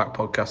To Hull and Back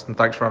podcast, and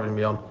thanks for having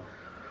me on.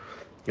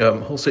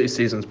 Hull City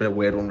season's been a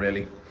weird one,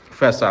 really.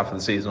 First half of the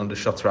season under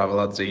Shota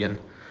Arveladze, and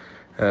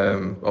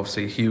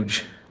obviously a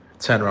huge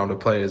turnaround of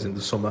players in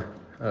the summer.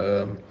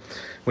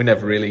 We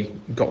never really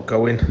got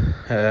going.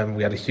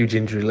 We had a huge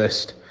injury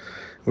list.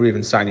 We were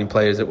even signing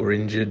players that were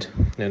injured.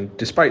 And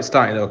despite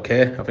starting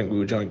okay, I think we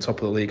were joint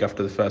top of the league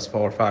after the first 4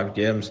 or 5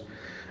 games,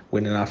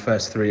 winning our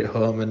first 3 at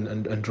home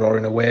and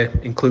drawing away,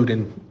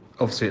 including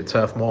obviously at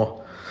Turf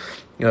Moor.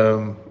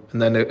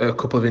 And then a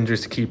couple of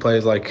injuries to key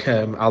players like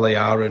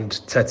Aliyar and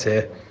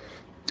Tete.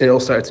 It all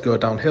started to go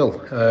downhill.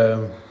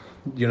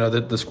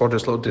 The squad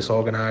just looked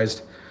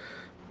disorganised.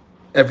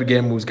 Every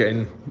game was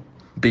getting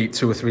beat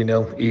 2 or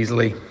 3-0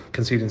 easily,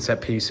 conceding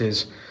set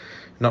pieces,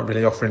 not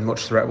really offering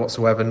much threat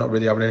whatsoever, not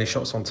really having any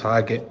shots on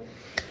target.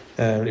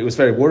 It was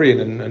very worrying,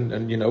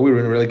 and we were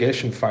in a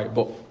relegation fight.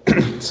 But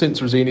since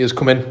Rosini has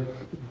come in,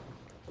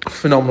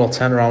 phenomenal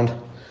turnaround.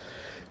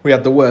 We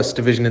had the worst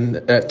division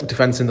in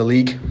defence in the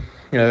league.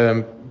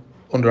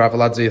 Under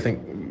Arveladze, I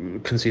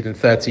think, conceding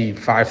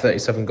 35,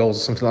 37 goals or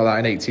something like that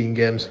in 18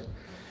 games.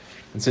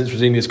 And since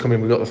Rosini has come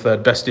in, we've got the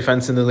 3rd best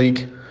defence in the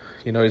league.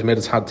 He's made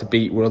us hard to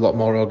beat. We're a lot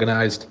more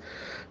organised.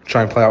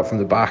 Try and play out from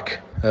the back.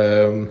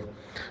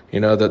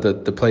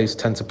 The players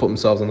tend to put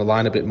themselves on the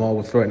line a bit more.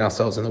 We're throwing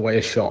ourselves in the way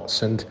of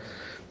shots, and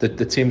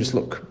the team just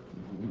look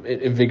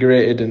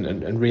invigorated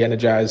and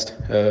re-energised,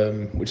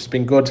 which has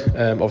been good.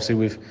 Obviously,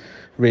 we've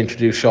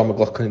reintroduced Sean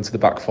McLaughlin into the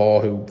back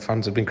 4, who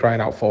fans have been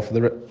crying out for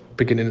the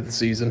beginning of the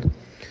season,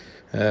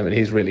 and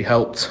he's really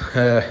helped.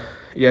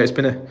 It's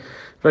been a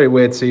very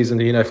weird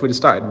season. If we'd have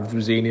started with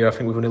Rosini, I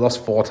think we've only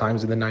lost 4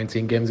 times in the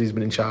 19 games he's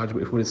been in charge.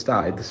 But if we'd have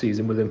started the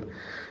season with him,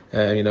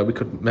 we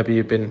could maybe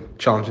have been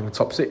challenging the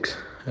top 6.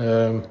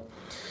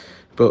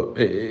 But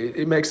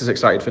it makes us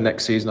excited for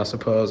next season, I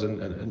suppose,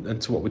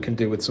 and to what we can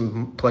do with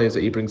some players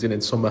that he brings in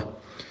summer.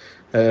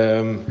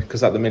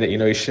 Because at the minute,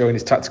 he's showing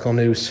his tactical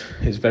nous.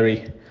 He's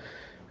very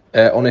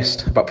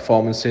honest about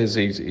performances.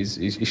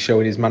 He's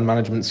showing his man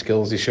management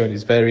skills. He's showing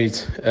his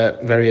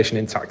variation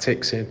in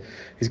tactics.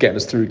 He's getting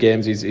us through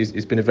games.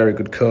 He's been a very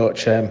good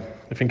coach. I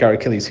think our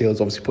Achilles heel is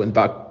obviously putting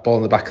the ball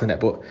in the back of the net,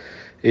 but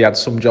he had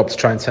some job to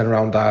try and turn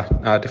around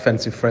our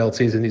defensive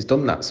frailties, and he's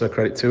done that, so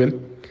credit to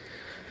him.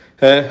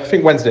 I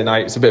think Wednesday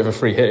night it's a bit of a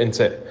free hit, isn't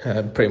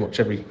it? Pretty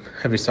much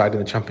every side in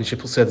the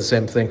Championship will say the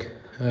same thing.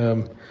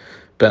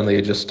 Burnley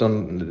are just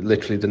on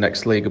literally the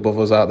next league above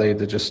us, aren't they?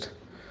 They're just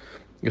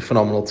a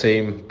phenomenal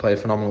team, play a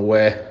phenomenal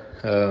way,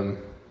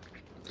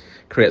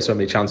 create so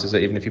many chances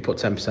that even if you put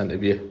 10%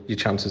 of your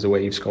chances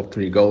away, you've scored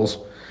 3 goals,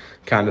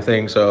 kind of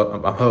thing.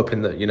 So I'm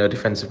hoping that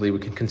defensively we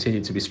can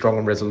continue to be strong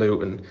and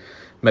resolute, and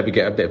maybe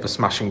get a bit of a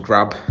smash and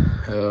grab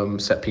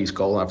set piece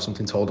goal and have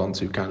something to hold on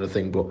to, kind of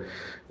thing. But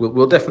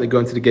we'll definitely go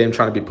into the game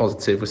trying to be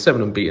positive. We're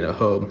 7 unbeaten at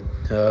home.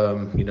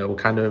 We're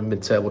kind of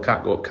mid-table,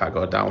 can't go up, can't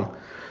go down.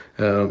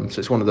 So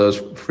it's one of those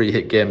free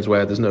hit games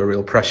where there's no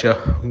real pressure.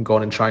 We can go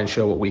on and try and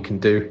show what we can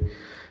do.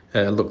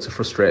 Look to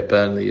frustrate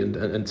Burnley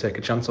and take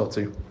a chance or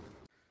 2.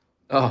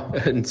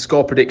 And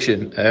score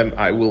prediction,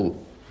 I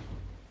will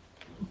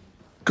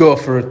go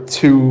for a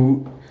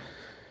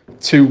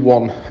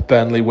 2-1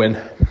 Burnley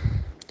win.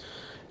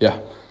 Yeah,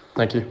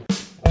 thank you.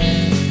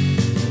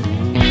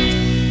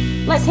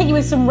 Let's hit you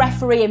with some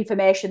referee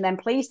information then,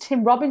 please.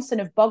 Tim Robinson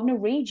of Bognor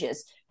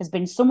Regis has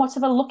been somewhat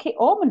of a lucky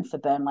omen for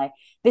Burnley.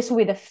 This will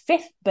be the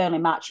 5th Burnley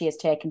match he has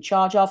taken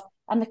charge of,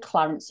 and the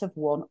Clarets have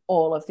won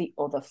all of the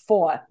other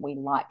 4. We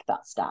like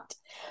that stat.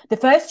 The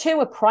first 2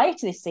 were prior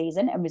to this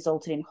season and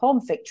resulted in home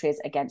victories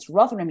against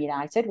Rotherham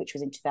United, which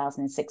was in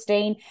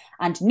 2016,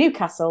 and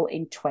Newcastle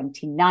in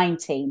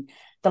 2019.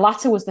 The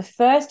latter was the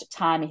first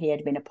time he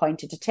had been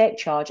appointed to take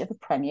charge of a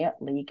Premier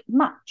League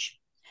match.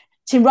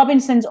 Tim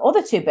Robinson's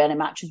other 2 Burnley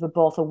matches were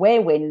both away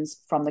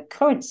wins from the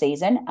current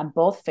season, and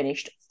both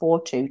finished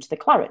 4-2 to the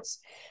Clarets.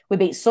 We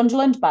beat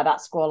Sunderland by that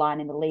scoreline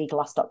in the league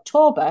last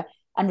October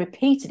and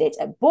repeated it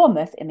at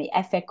Bournemouth in the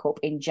FA Cup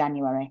in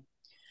January.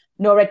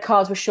 No red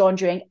cards were shown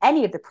during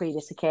any of the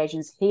previous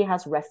occasions he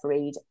has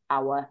refereed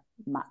our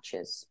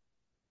matches.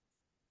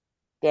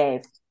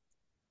 Dave,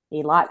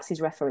 he likes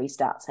his referee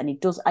stats, and he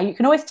does. You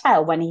can always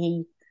tell when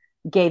he's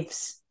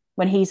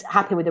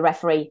happy with the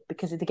referee,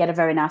 because they get a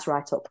very nice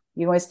write-up.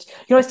 You always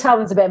tell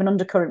there's a bit of an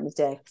undercurrent with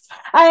Dave.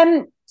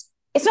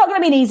 It's not going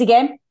to be an easy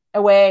game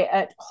away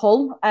at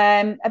Hull.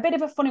 A bit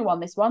of a funny one,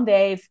 this one.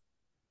 They've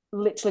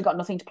literally got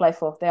nothing to play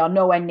for. They are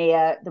nowhere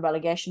near the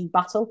relegation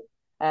battle.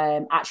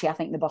 Actually, I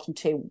think the bottom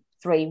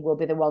 2-3 will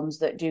be the ones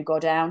that do go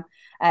down.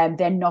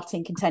 They're not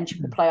in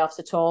contention for the playoffs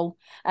at all.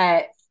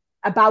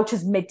 about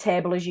as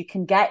mid-table as you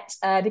can get.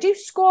 They do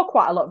score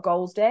quite a lot of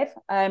goals, Dave.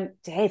 Sorry,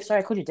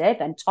 I called you Dave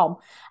then, Tom.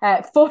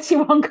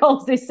 41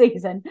 goals this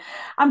season.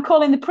 I'm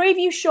calling the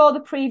preview show the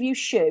preview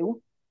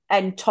shoe,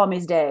 and Tom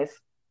is Dave.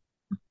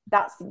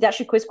 That's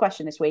your quiz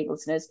question this week,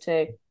 listeners,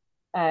 to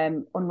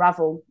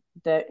unravel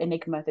the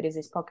enigma that is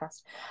this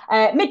podcast.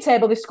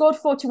 Mid-table, they've scored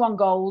 41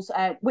 goals,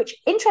 which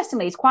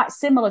interestingly is quite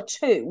similar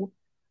to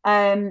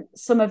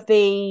some of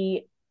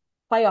the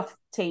playoff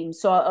teams.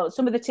 So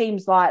some of the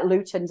teams like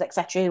Luton's,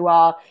 etc., who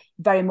are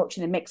very much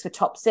in the mix for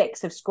top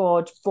six, have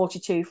scored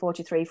 42,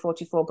 43,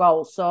 44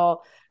 goals.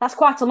 So that's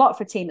quite a lot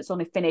for a team that's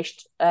only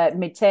finished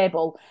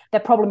mid-table.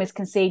 Their problem is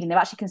conceding. They've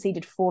actually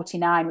conceded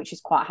 49, which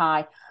is quite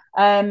high.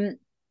 Bearing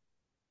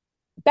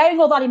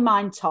all that in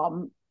mind,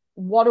 Tom,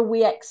 what are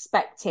we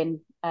expecting?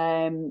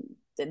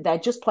 They're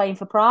just playing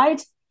for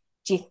pride.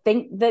 Do you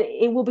think that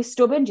it will be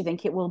stubborn? Do you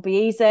think it will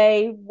be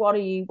easy? What do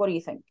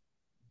you think?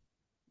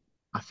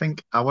 I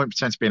think I won't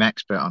pretend to be an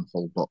expert on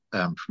Hull, but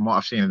from what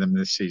I've seen of them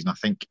this season, I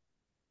think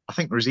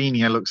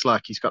Rosenior looks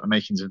like he's got the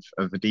makings of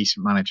a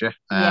decent manager.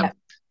 Yeah,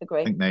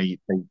 agree. I think they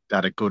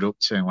had a good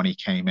upturn when he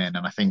came in,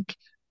 and I think,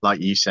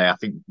 like you say, I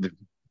think they've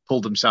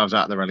pulled themselves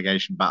out of the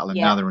relegation battle, and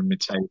now they're in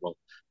mid-table.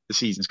 The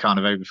season's kind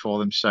of over for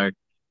them, so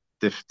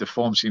the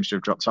form seems to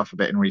have dropped off a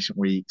bit in recent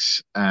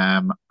weeks.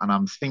 And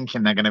I'm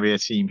thinking they're going to be a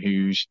team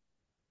who's,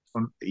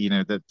 you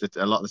know,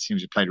 a lot of the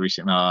teams who played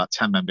recently are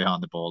 10 men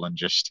behind the ball and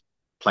just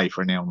play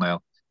for a 0-0.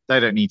 They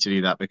don't need to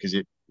do that because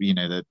they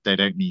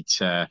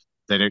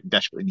don't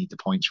desperately need the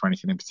points for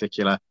anything in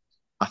particular.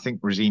 I think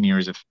Rosenior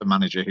is a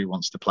manager who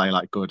wants to play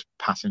like good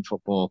passing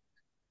football,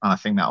 and I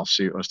think that'll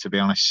suit us, to be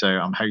honest. So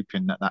I'm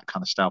hoping that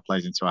kind of style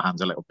plays into our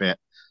hands a little bit.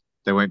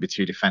 They won't be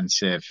too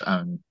defensive,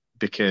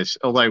 because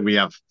although we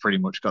have pretty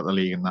much got the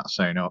league in that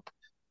zone up,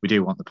 we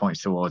do want the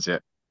points towards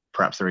it.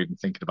 Perhaps they're even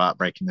thinking about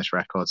breaking this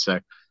record. So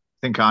I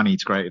think our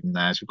need's greater than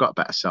theirs. We've got a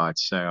better side,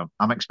 so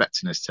I'm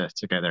expecting us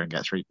to go there and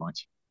get 3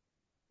 points.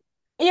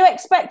 Are you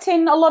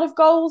expecting a lot of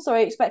goals, or are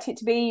you expecting it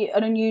to be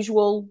an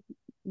unusual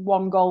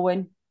 1-goal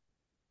win?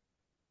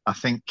 I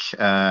think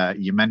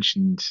you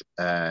mentioned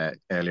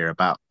earlier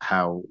about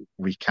how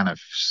we kind of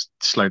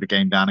slow the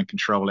game down and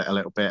control it a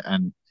little bit,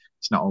 and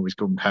it's not always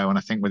gung-ho. And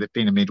I think with it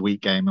being a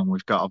midweek game, and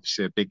we've got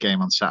obviously a big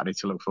game on Saturday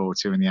to look forward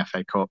to in the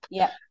FA Cup,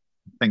 I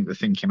think the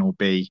thinking will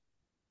be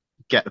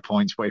get the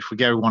points. But if we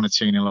go 1 or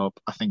 2-0 up,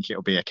 I think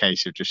it'll be a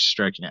case of just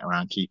stroking it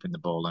around, keeping the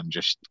ball and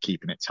just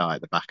keeping it tight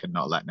at the back and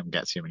not letting them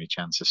get too many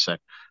chances. So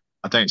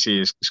I don't see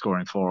us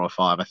scoring 4 or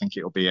 5. I think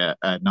it'll be a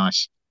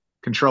nice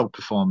controlled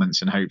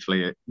performance, and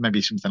hopefully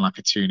maybe something like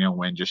a 2-0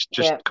 win, just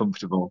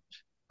comfortable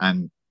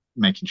and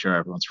making sure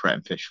everyone's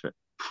fretting fish.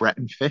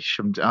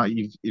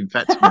 You've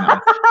infected me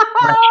now.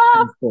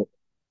 For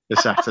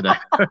Saturday.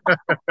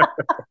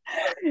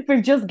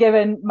 We've just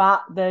given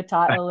Matt the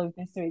title of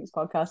this week's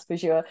podcast for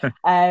sure.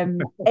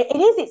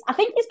 It is. I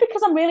think it's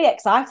because I'm really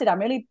excited. I'm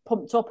really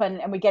pumped up,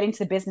 and we get into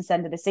the business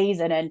end of the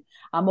season, and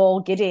I'm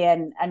all giddy,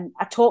 and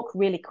I talk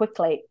really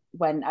quickly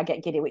when I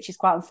get giddy, which is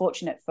quite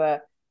unfortunate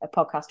for a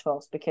podcast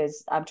host,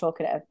 because I'm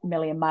talking at a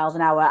million miles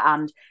an hour,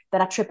 and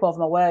then I trip over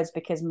my words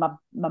because my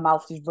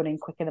mouth is running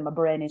quicker than my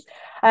brain is.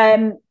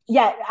 I'm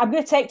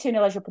going to take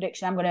 2-0 as your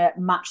prediction. I'm going to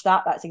match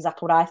that. That's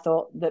exactly what I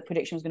thought the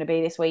prediction was going to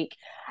be this week.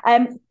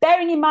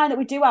 Bearing in mind that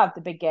we do have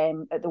the big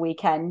game at the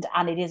weekend,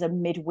 and it is a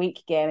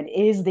midweek game, and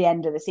it is the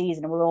end of the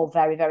season, and we're all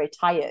very, very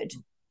tired.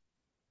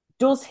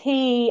 Does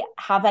he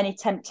have any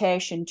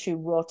temptation to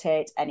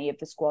rotate any of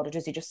the squad, or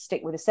does he just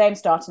stick with the same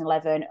starting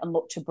 11 and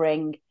look to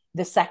bring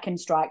the second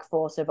strike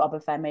force of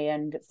Obafemi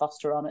and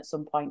Foster on at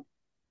some point?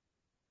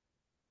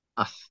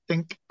 I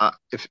think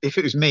if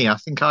it was me, I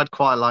think I'd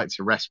quite like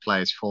to rest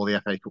players for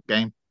the FA Cup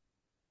game.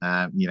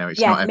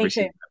 It's not every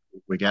season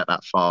we get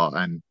that far,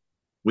 and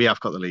we have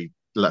got the league.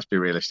 Let's be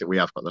realistic, we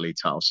have got the league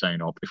title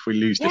sewn up. If we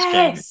lose this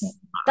game,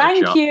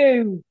 thank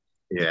you.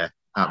 Yeah,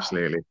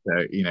 absolutely.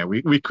 So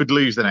we could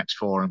lose the next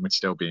 4 and we'd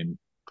still be in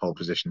pole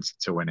position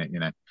to win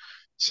it.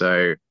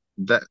 So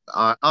that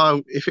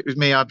if it was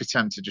me, I'd be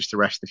tempted just to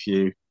rest a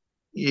few.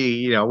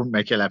 I wouldn't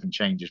make 11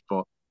 changes,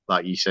 but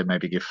like you said,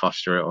 maybe give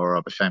Foster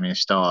or Obafemi a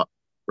start.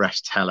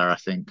 Rest Heller, I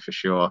think, for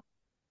sure.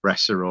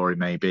 Rest Sarori,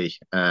 maybe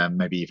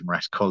even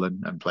rest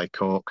Cullen and play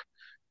Cork.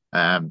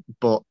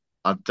 But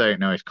I don't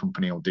know if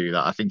Company will do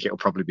that. I think it'll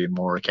probably be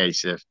more a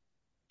case of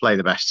play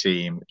the best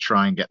team,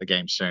 try and get the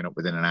game sewn up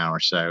within an hour or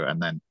so, and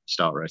then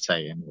start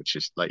rotating, which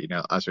is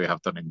as we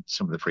have done in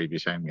some of the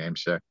previous home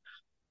games. So,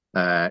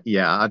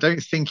 I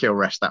don't think he'll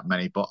rest that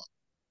many, but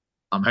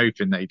I'm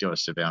hoping that he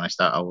does, to be honest.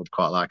 I would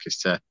quite like us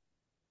to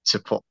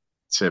put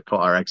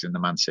our eggs in the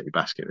Man City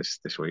basket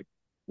this week.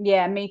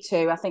 Yeah, me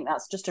too. I think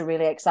that's just a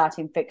really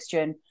exciting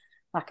fixture. And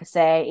like I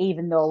say,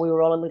 even though we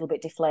were all a little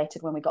bit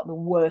deflated when we got the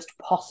worst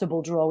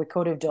possible draw we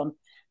could have done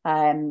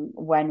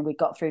when we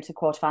got through to the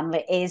quarterfinal,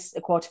 it is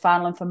a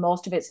quarterfinal, and for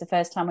most of it, it's the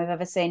first time we've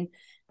ever seen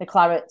the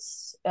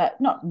Clarets.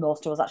 Not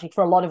most of us, actually.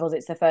 For a lot of us,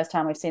 it's the first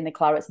time we've seen the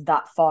Clarets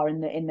that far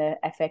in the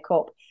FA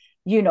Cup.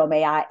 You know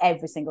me,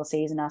 every single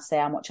season I say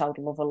how much I would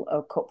love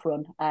a cup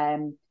run.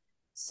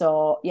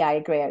 So, yeah, I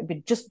agree.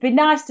 It'd just be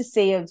nice to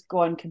see us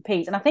go and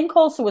compete. And I think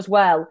also as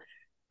well,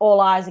 all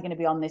eyes are going to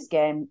be on this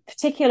game,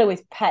 particularly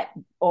with Pep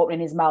opening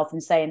his mouth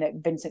and saying that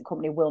Vincent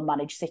Kompany will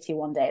manage City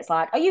one day. It's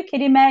like, are you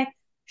kidding me?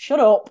 Shut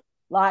up.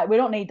 Like, we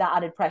don't need that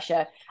added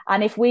pressure.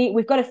 And if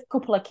we've got a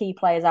couple of key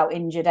players out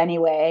injured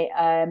anyway,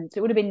 so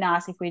it would have been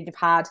nice if we'd have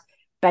had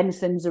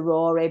Benson,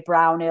 Zaroury,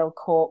 Brownhill,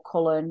 Court,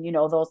 Cullen,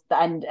 those,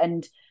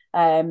 and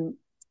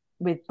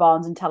with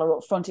Barnes and Teller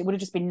up front. It would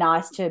have just been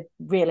nice to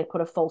really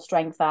put a full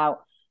strength out.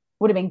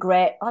 Would have been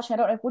great. Actually, I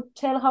don't know, would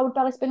Taylor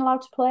Howard-Bellis been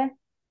allowed to play?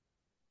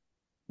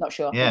 Not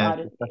sure. Yeah,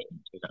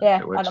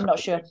 I'm not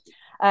sure.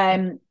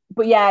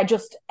 But yeah,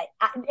 just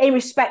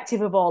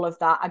irrespective of all of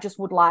that, I just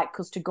would like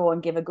us to go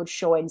and give a good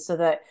showing so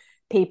that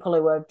people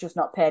who have just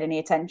not paid any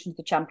attention to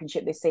the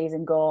Championship this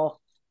season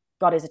go,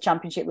 God, is the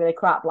Championship really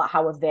crap? Like,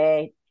 how have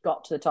they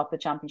got to the top of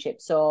the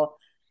Championship? So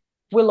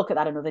we'll look at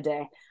that another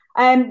day.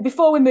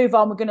 Before we move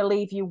on, we're going to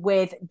leave you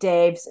with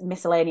Dave's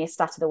miscellaneous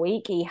stat of the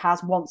week. He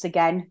has once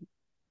again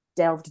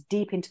delved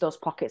deep into those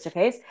pockets of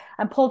his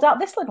and pulled out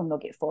this little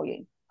nugget for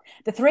you.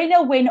 The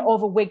 3-0 win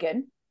over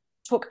Wigan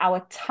took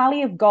our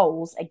tally of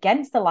goals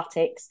against the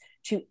Latics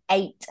to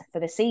 8 for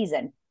the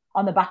season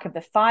on the back of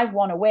the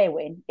 5-1 away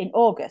win in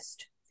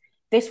August.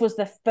 This was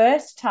the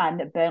first time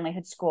that Burnley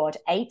had scored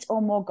 8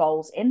 or more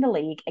goals in the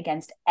league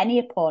against any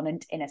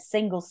opponent in a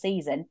single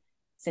season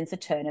since the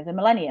turn of the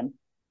millennium.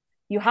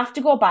 You have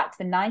to go back to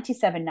the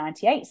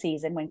 97-98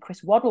 season when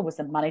Chris Waddle was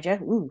the manager.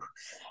 For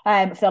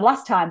the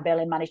last time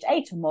Burnley managed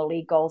 8 or more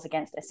league goals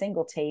against a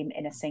single team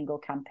in a single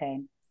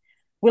campaign.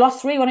 We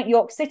lost 3-1 at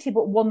York City,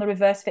 but won the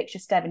reverse fixture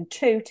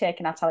 7-2,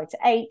 taking our tally to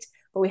 8.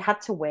 But we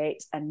had to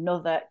wait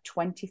another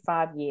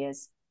 25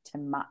 years to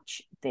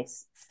match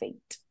this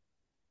feat.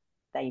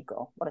 There you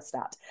go. What a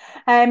start.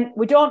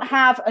 We don't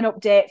have an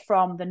update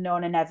from the No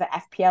Nay Never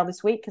FPL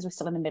this week because we're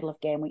still in the middle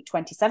of game week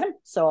 27.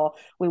 So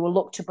we will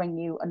look to bring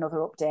you another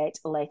update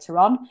later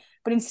on.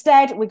 But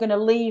instead, we're going to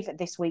leave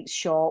this week's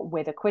show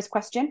with a quiz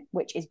question,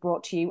 which is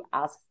brought to you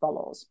as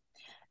follows.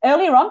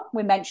 Earlier on,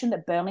 we mentioned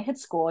that Burnley had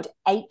scored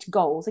 8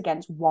 goals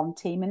against one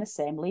team in the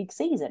same league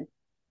season,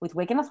 with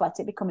Wigan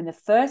Athletic becoming the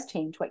first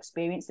team to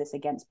experience this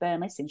against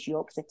Burnley since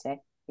York City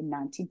in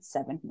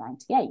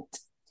 1997-98.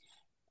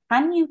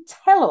 Can you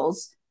tell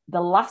us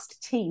the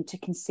last team to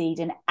concede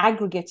an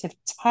aggregate of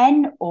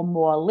 10 or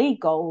more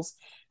league goals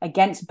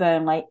against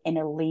Burnley in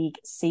a league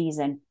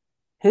season?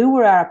 Who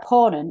were our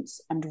opponents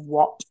and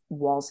what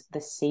was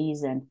the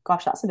season?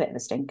 Gosh, that's a bit of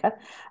a stinker.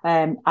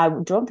 I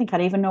don't think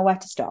I'd even know where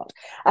to start.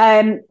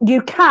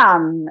 You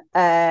can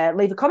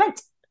leave a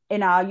comment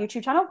in our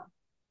YouTube channel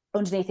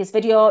underneath this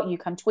video. You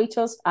can tweet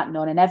us at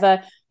No Nay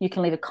Never. You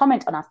can leave a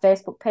comment on our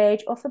Facebook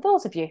page. Or for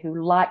those of you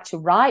who like to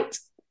write,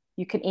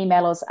 you can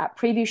email us at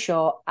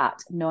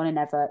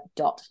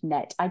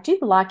previewshow@nonaynever.net. I do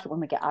like it when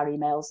we get our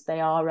emails.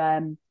 They are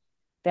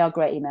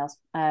great emails.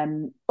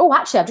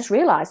 Actually, I've just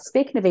realised,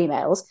 speaking of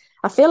emails,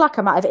 I feel like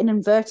I might have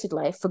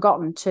inadvertently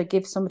forgotten to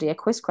give somebody a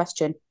quiz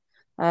question.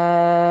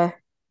 I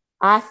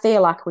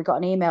feel like we got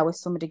an email with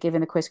somebody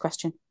giving the quiz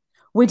question.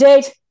 We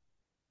did.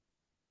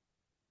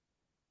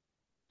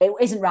 It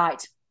isn't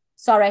right.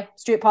 Sorry,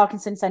 Stuart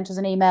Parkinson sent us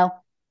an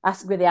email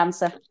asking with the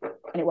answer,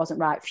 and it wasn't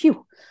right.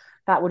 Phew.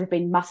 That would have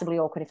been massively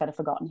awkward if I'd have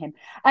forgotten him.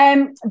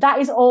 That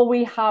is all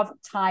we have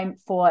time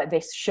for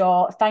this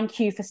show. Thank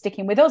you for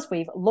sticking with us.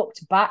 We've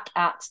looked back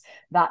at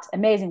that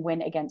amazing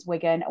win against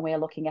Wigan, and we are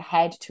looking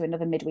ahead to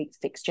another midweek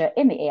fixture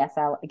in the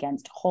EFL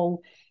against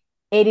Hull.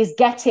 It is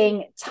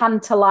getting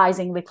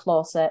tantalisingly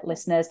closer,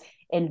 listeners.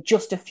 In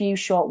just a few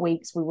short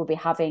weeks, we will be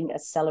having a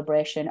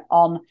celebration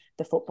on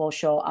the Football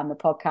Show and the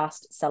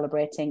podcast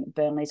celebrating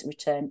Burnley's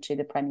return to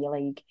the Premier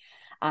League.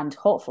 And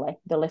hopefully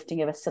the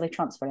lifting of a silly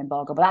transfer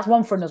embargo. But that's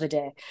one for another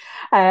day.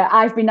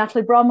 I've been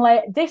Natalie Bromley.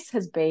 This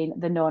has been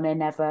the No Nay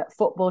Never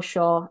Football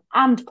Show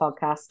and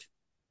podcast.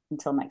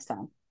 Until next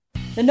time.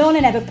 The No Nay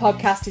Never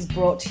podcast is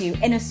brought to you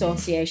in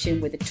association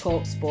with the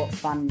TalkSport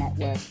Fan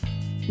Network.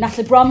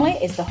 Natalie Bromley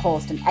is the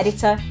host and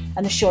editor,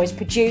 and the show is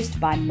produced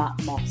by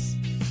Matt Moss.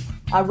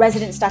 Our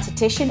resident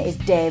statistician is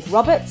Dave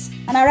Roberts,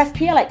 and our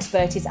FPL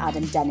expert is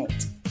Adam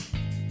Dennett.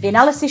 The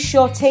Analysis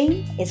Show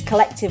team is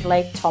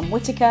collectively Tom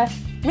Whittaker,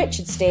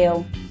 Richard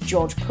Steele,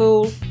 George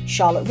Poole,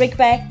 Charlotte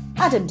Rigby,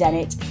 Adam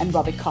Dennett and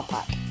Robbie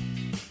Kopak.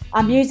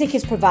 Our music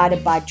is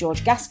provided by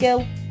George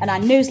Gaskill and our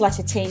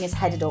newsletter team is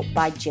headed up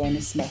by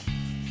Jamie Smith.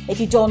 If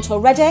you don't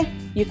already,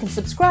 you can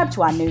subscribe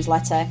to our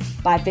newsletter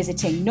by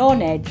visiting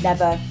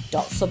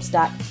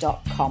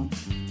nonaynever.substack.com.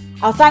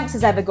 Our thanks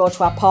as ever go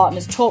to our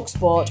partners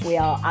TalkSport. We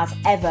are as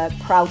ever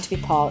proud to be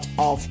part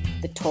of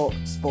the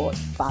TalkSport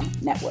Fan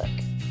Network.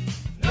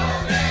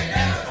 No Nay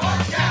Never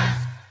Podcast.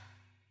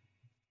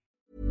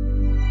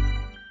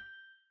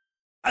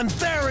 And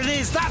there it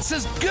is, that's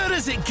as good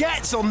as it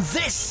gets on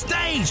this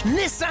stage.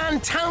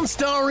 Nissan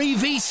Townstar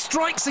EV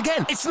strikes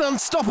again. It's an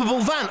unstoppable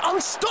van,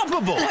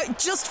 unstoppable.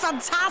 Just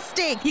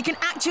fantastic. You can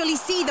actually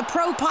see the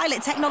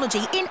ProPilot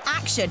technology in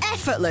action.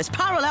 Effortless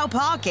parallel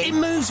parking. It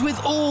moves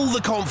with all the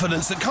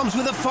confidence that comes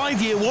with a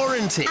 5-year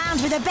warranty. And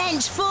with a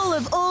bench full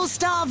of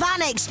all-star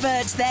van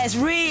experts, there's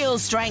real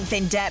strength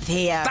in depth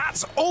here.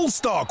 That's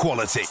all-star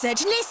quality.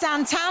 Search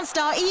Nissan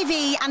Townstar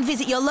EV and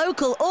visit your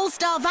local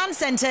all-star van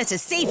centre to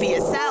see for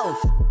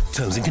yourself.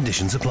 Terms and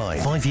conditions apply.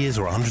 5 years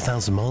or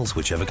 100,000 miles,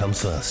 whichever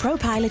comes first.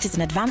 ProPilot is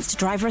an advanced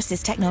driver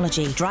assist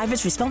technology.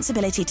 Driver's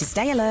responsibility to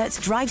stay alert,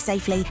 drive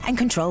safely, and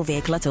control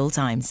vehicle at all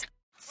times.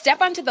 Step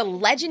onto the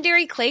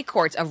legendary clay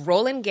courts of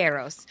Roland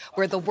Garros,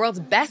 where the world's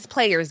best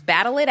players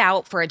battle it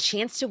out for a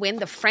chance to win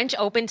the French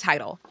Open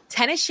title.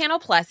 Tennis Channel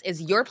Plus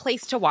is your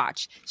place to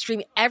watch.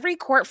 Stream every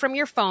court from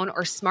your phone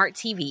or smart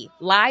TV,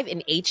 live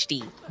in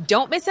HD.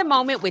 Don't miss a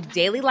moment with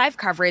daily live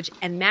coverage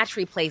and match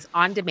replays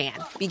on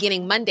demand,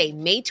 beginning Monday,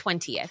 May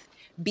 20th.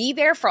 Be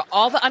there for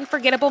all the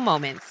unforgettable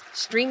moments.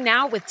 Stream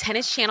now with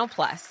Tennis Channel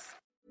Plus.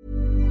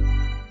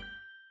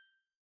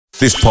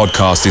 This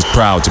podcast is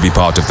proud to be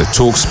part of the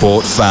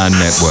TalkSport Fan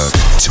Network.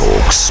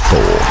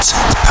 TalkSport.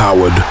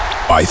 Powered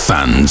by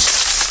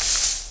fans.